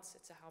wrong answer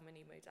to how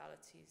many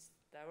modalities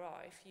there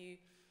are. If you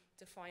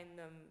define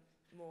them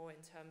more in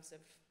terms of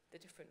the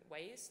different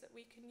ways that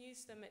we can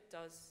use them, it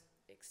does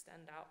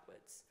extend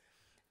outwards.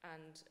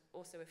 And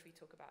also if we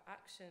talk about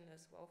action,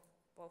 as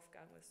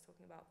Wolfgang was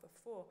talking about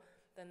before,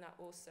 then that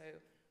also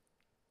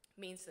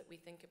means that we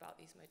think about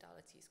these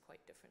modalities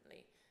quite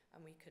differently, and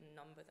we can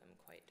number them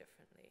quite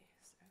differently.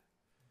 So.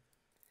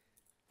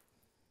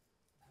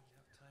 We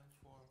have time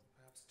for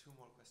perhaps 2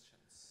 more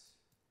questions.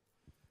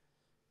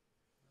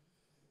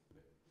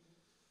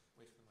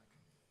 Wait for the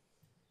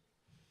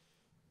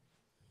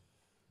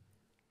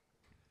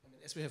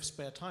mic. As we have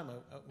spare time,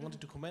 I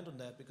wanted to comment on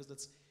that, because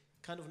that's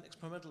kind of an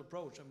experimental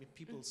approach. I mean,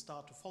 people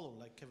start to follow,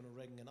 like Kevin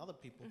O'Regan and other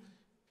people,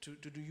 to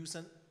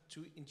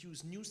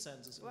induce new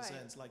senses, in a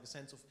sense, like a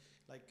sense of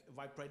like a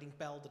vibrating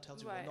bell that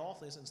tells you where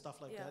north is and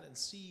stuff like that, and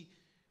see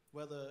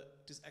whether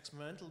these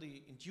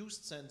experimentally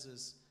induced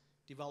senses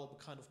develop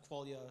a kind of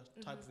qualia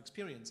type of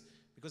experience,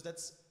 because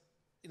that's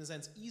in a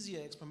sense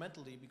easier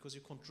experimentally, because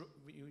you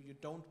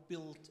don't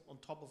build on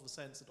top of a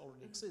sense that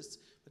already exists,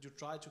 but you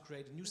try to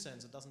create a new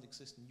sense that doesn't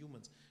exist in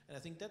humans. And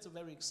I think that's a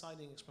very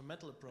exciting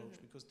experimental approach,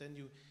 because then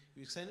you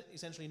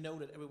essentially know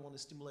that everyone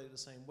is stimulated the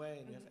same way,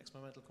 and you have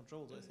experimental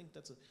control. So I think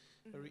that's a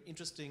very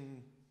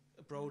interesting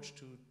approach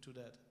to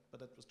that. But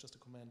that was just a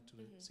comment to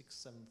the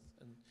 6th, 7th,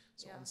 and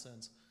so on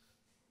sense.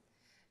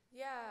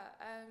 Yeah,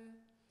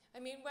 I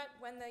mean,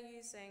 when they're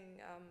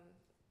using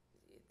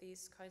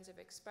these kinds of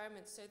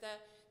experiments, so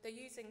they're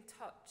using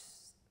touch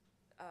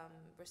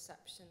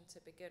reception to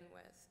begin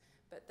with,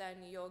 but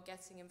then you're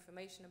getting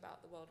information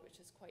about the world which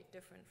is quite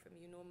different from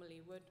you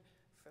normally would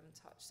from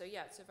touch. So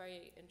yeah, it's a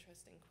very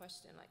interesting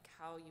question, like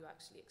how you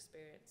actually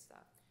experience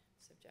that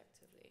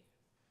subjectively.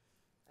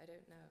 I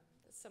don't know.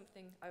 That's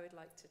something I would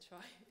like to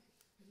try.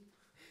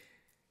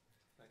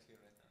 Right here,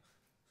 right now.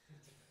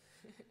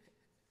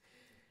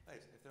 Right,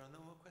 if there are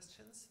no more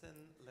questions, then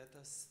let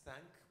us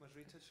thank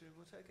Mazviita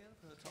Chirimuuta again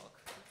for her talk.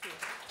 Thank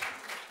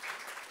you.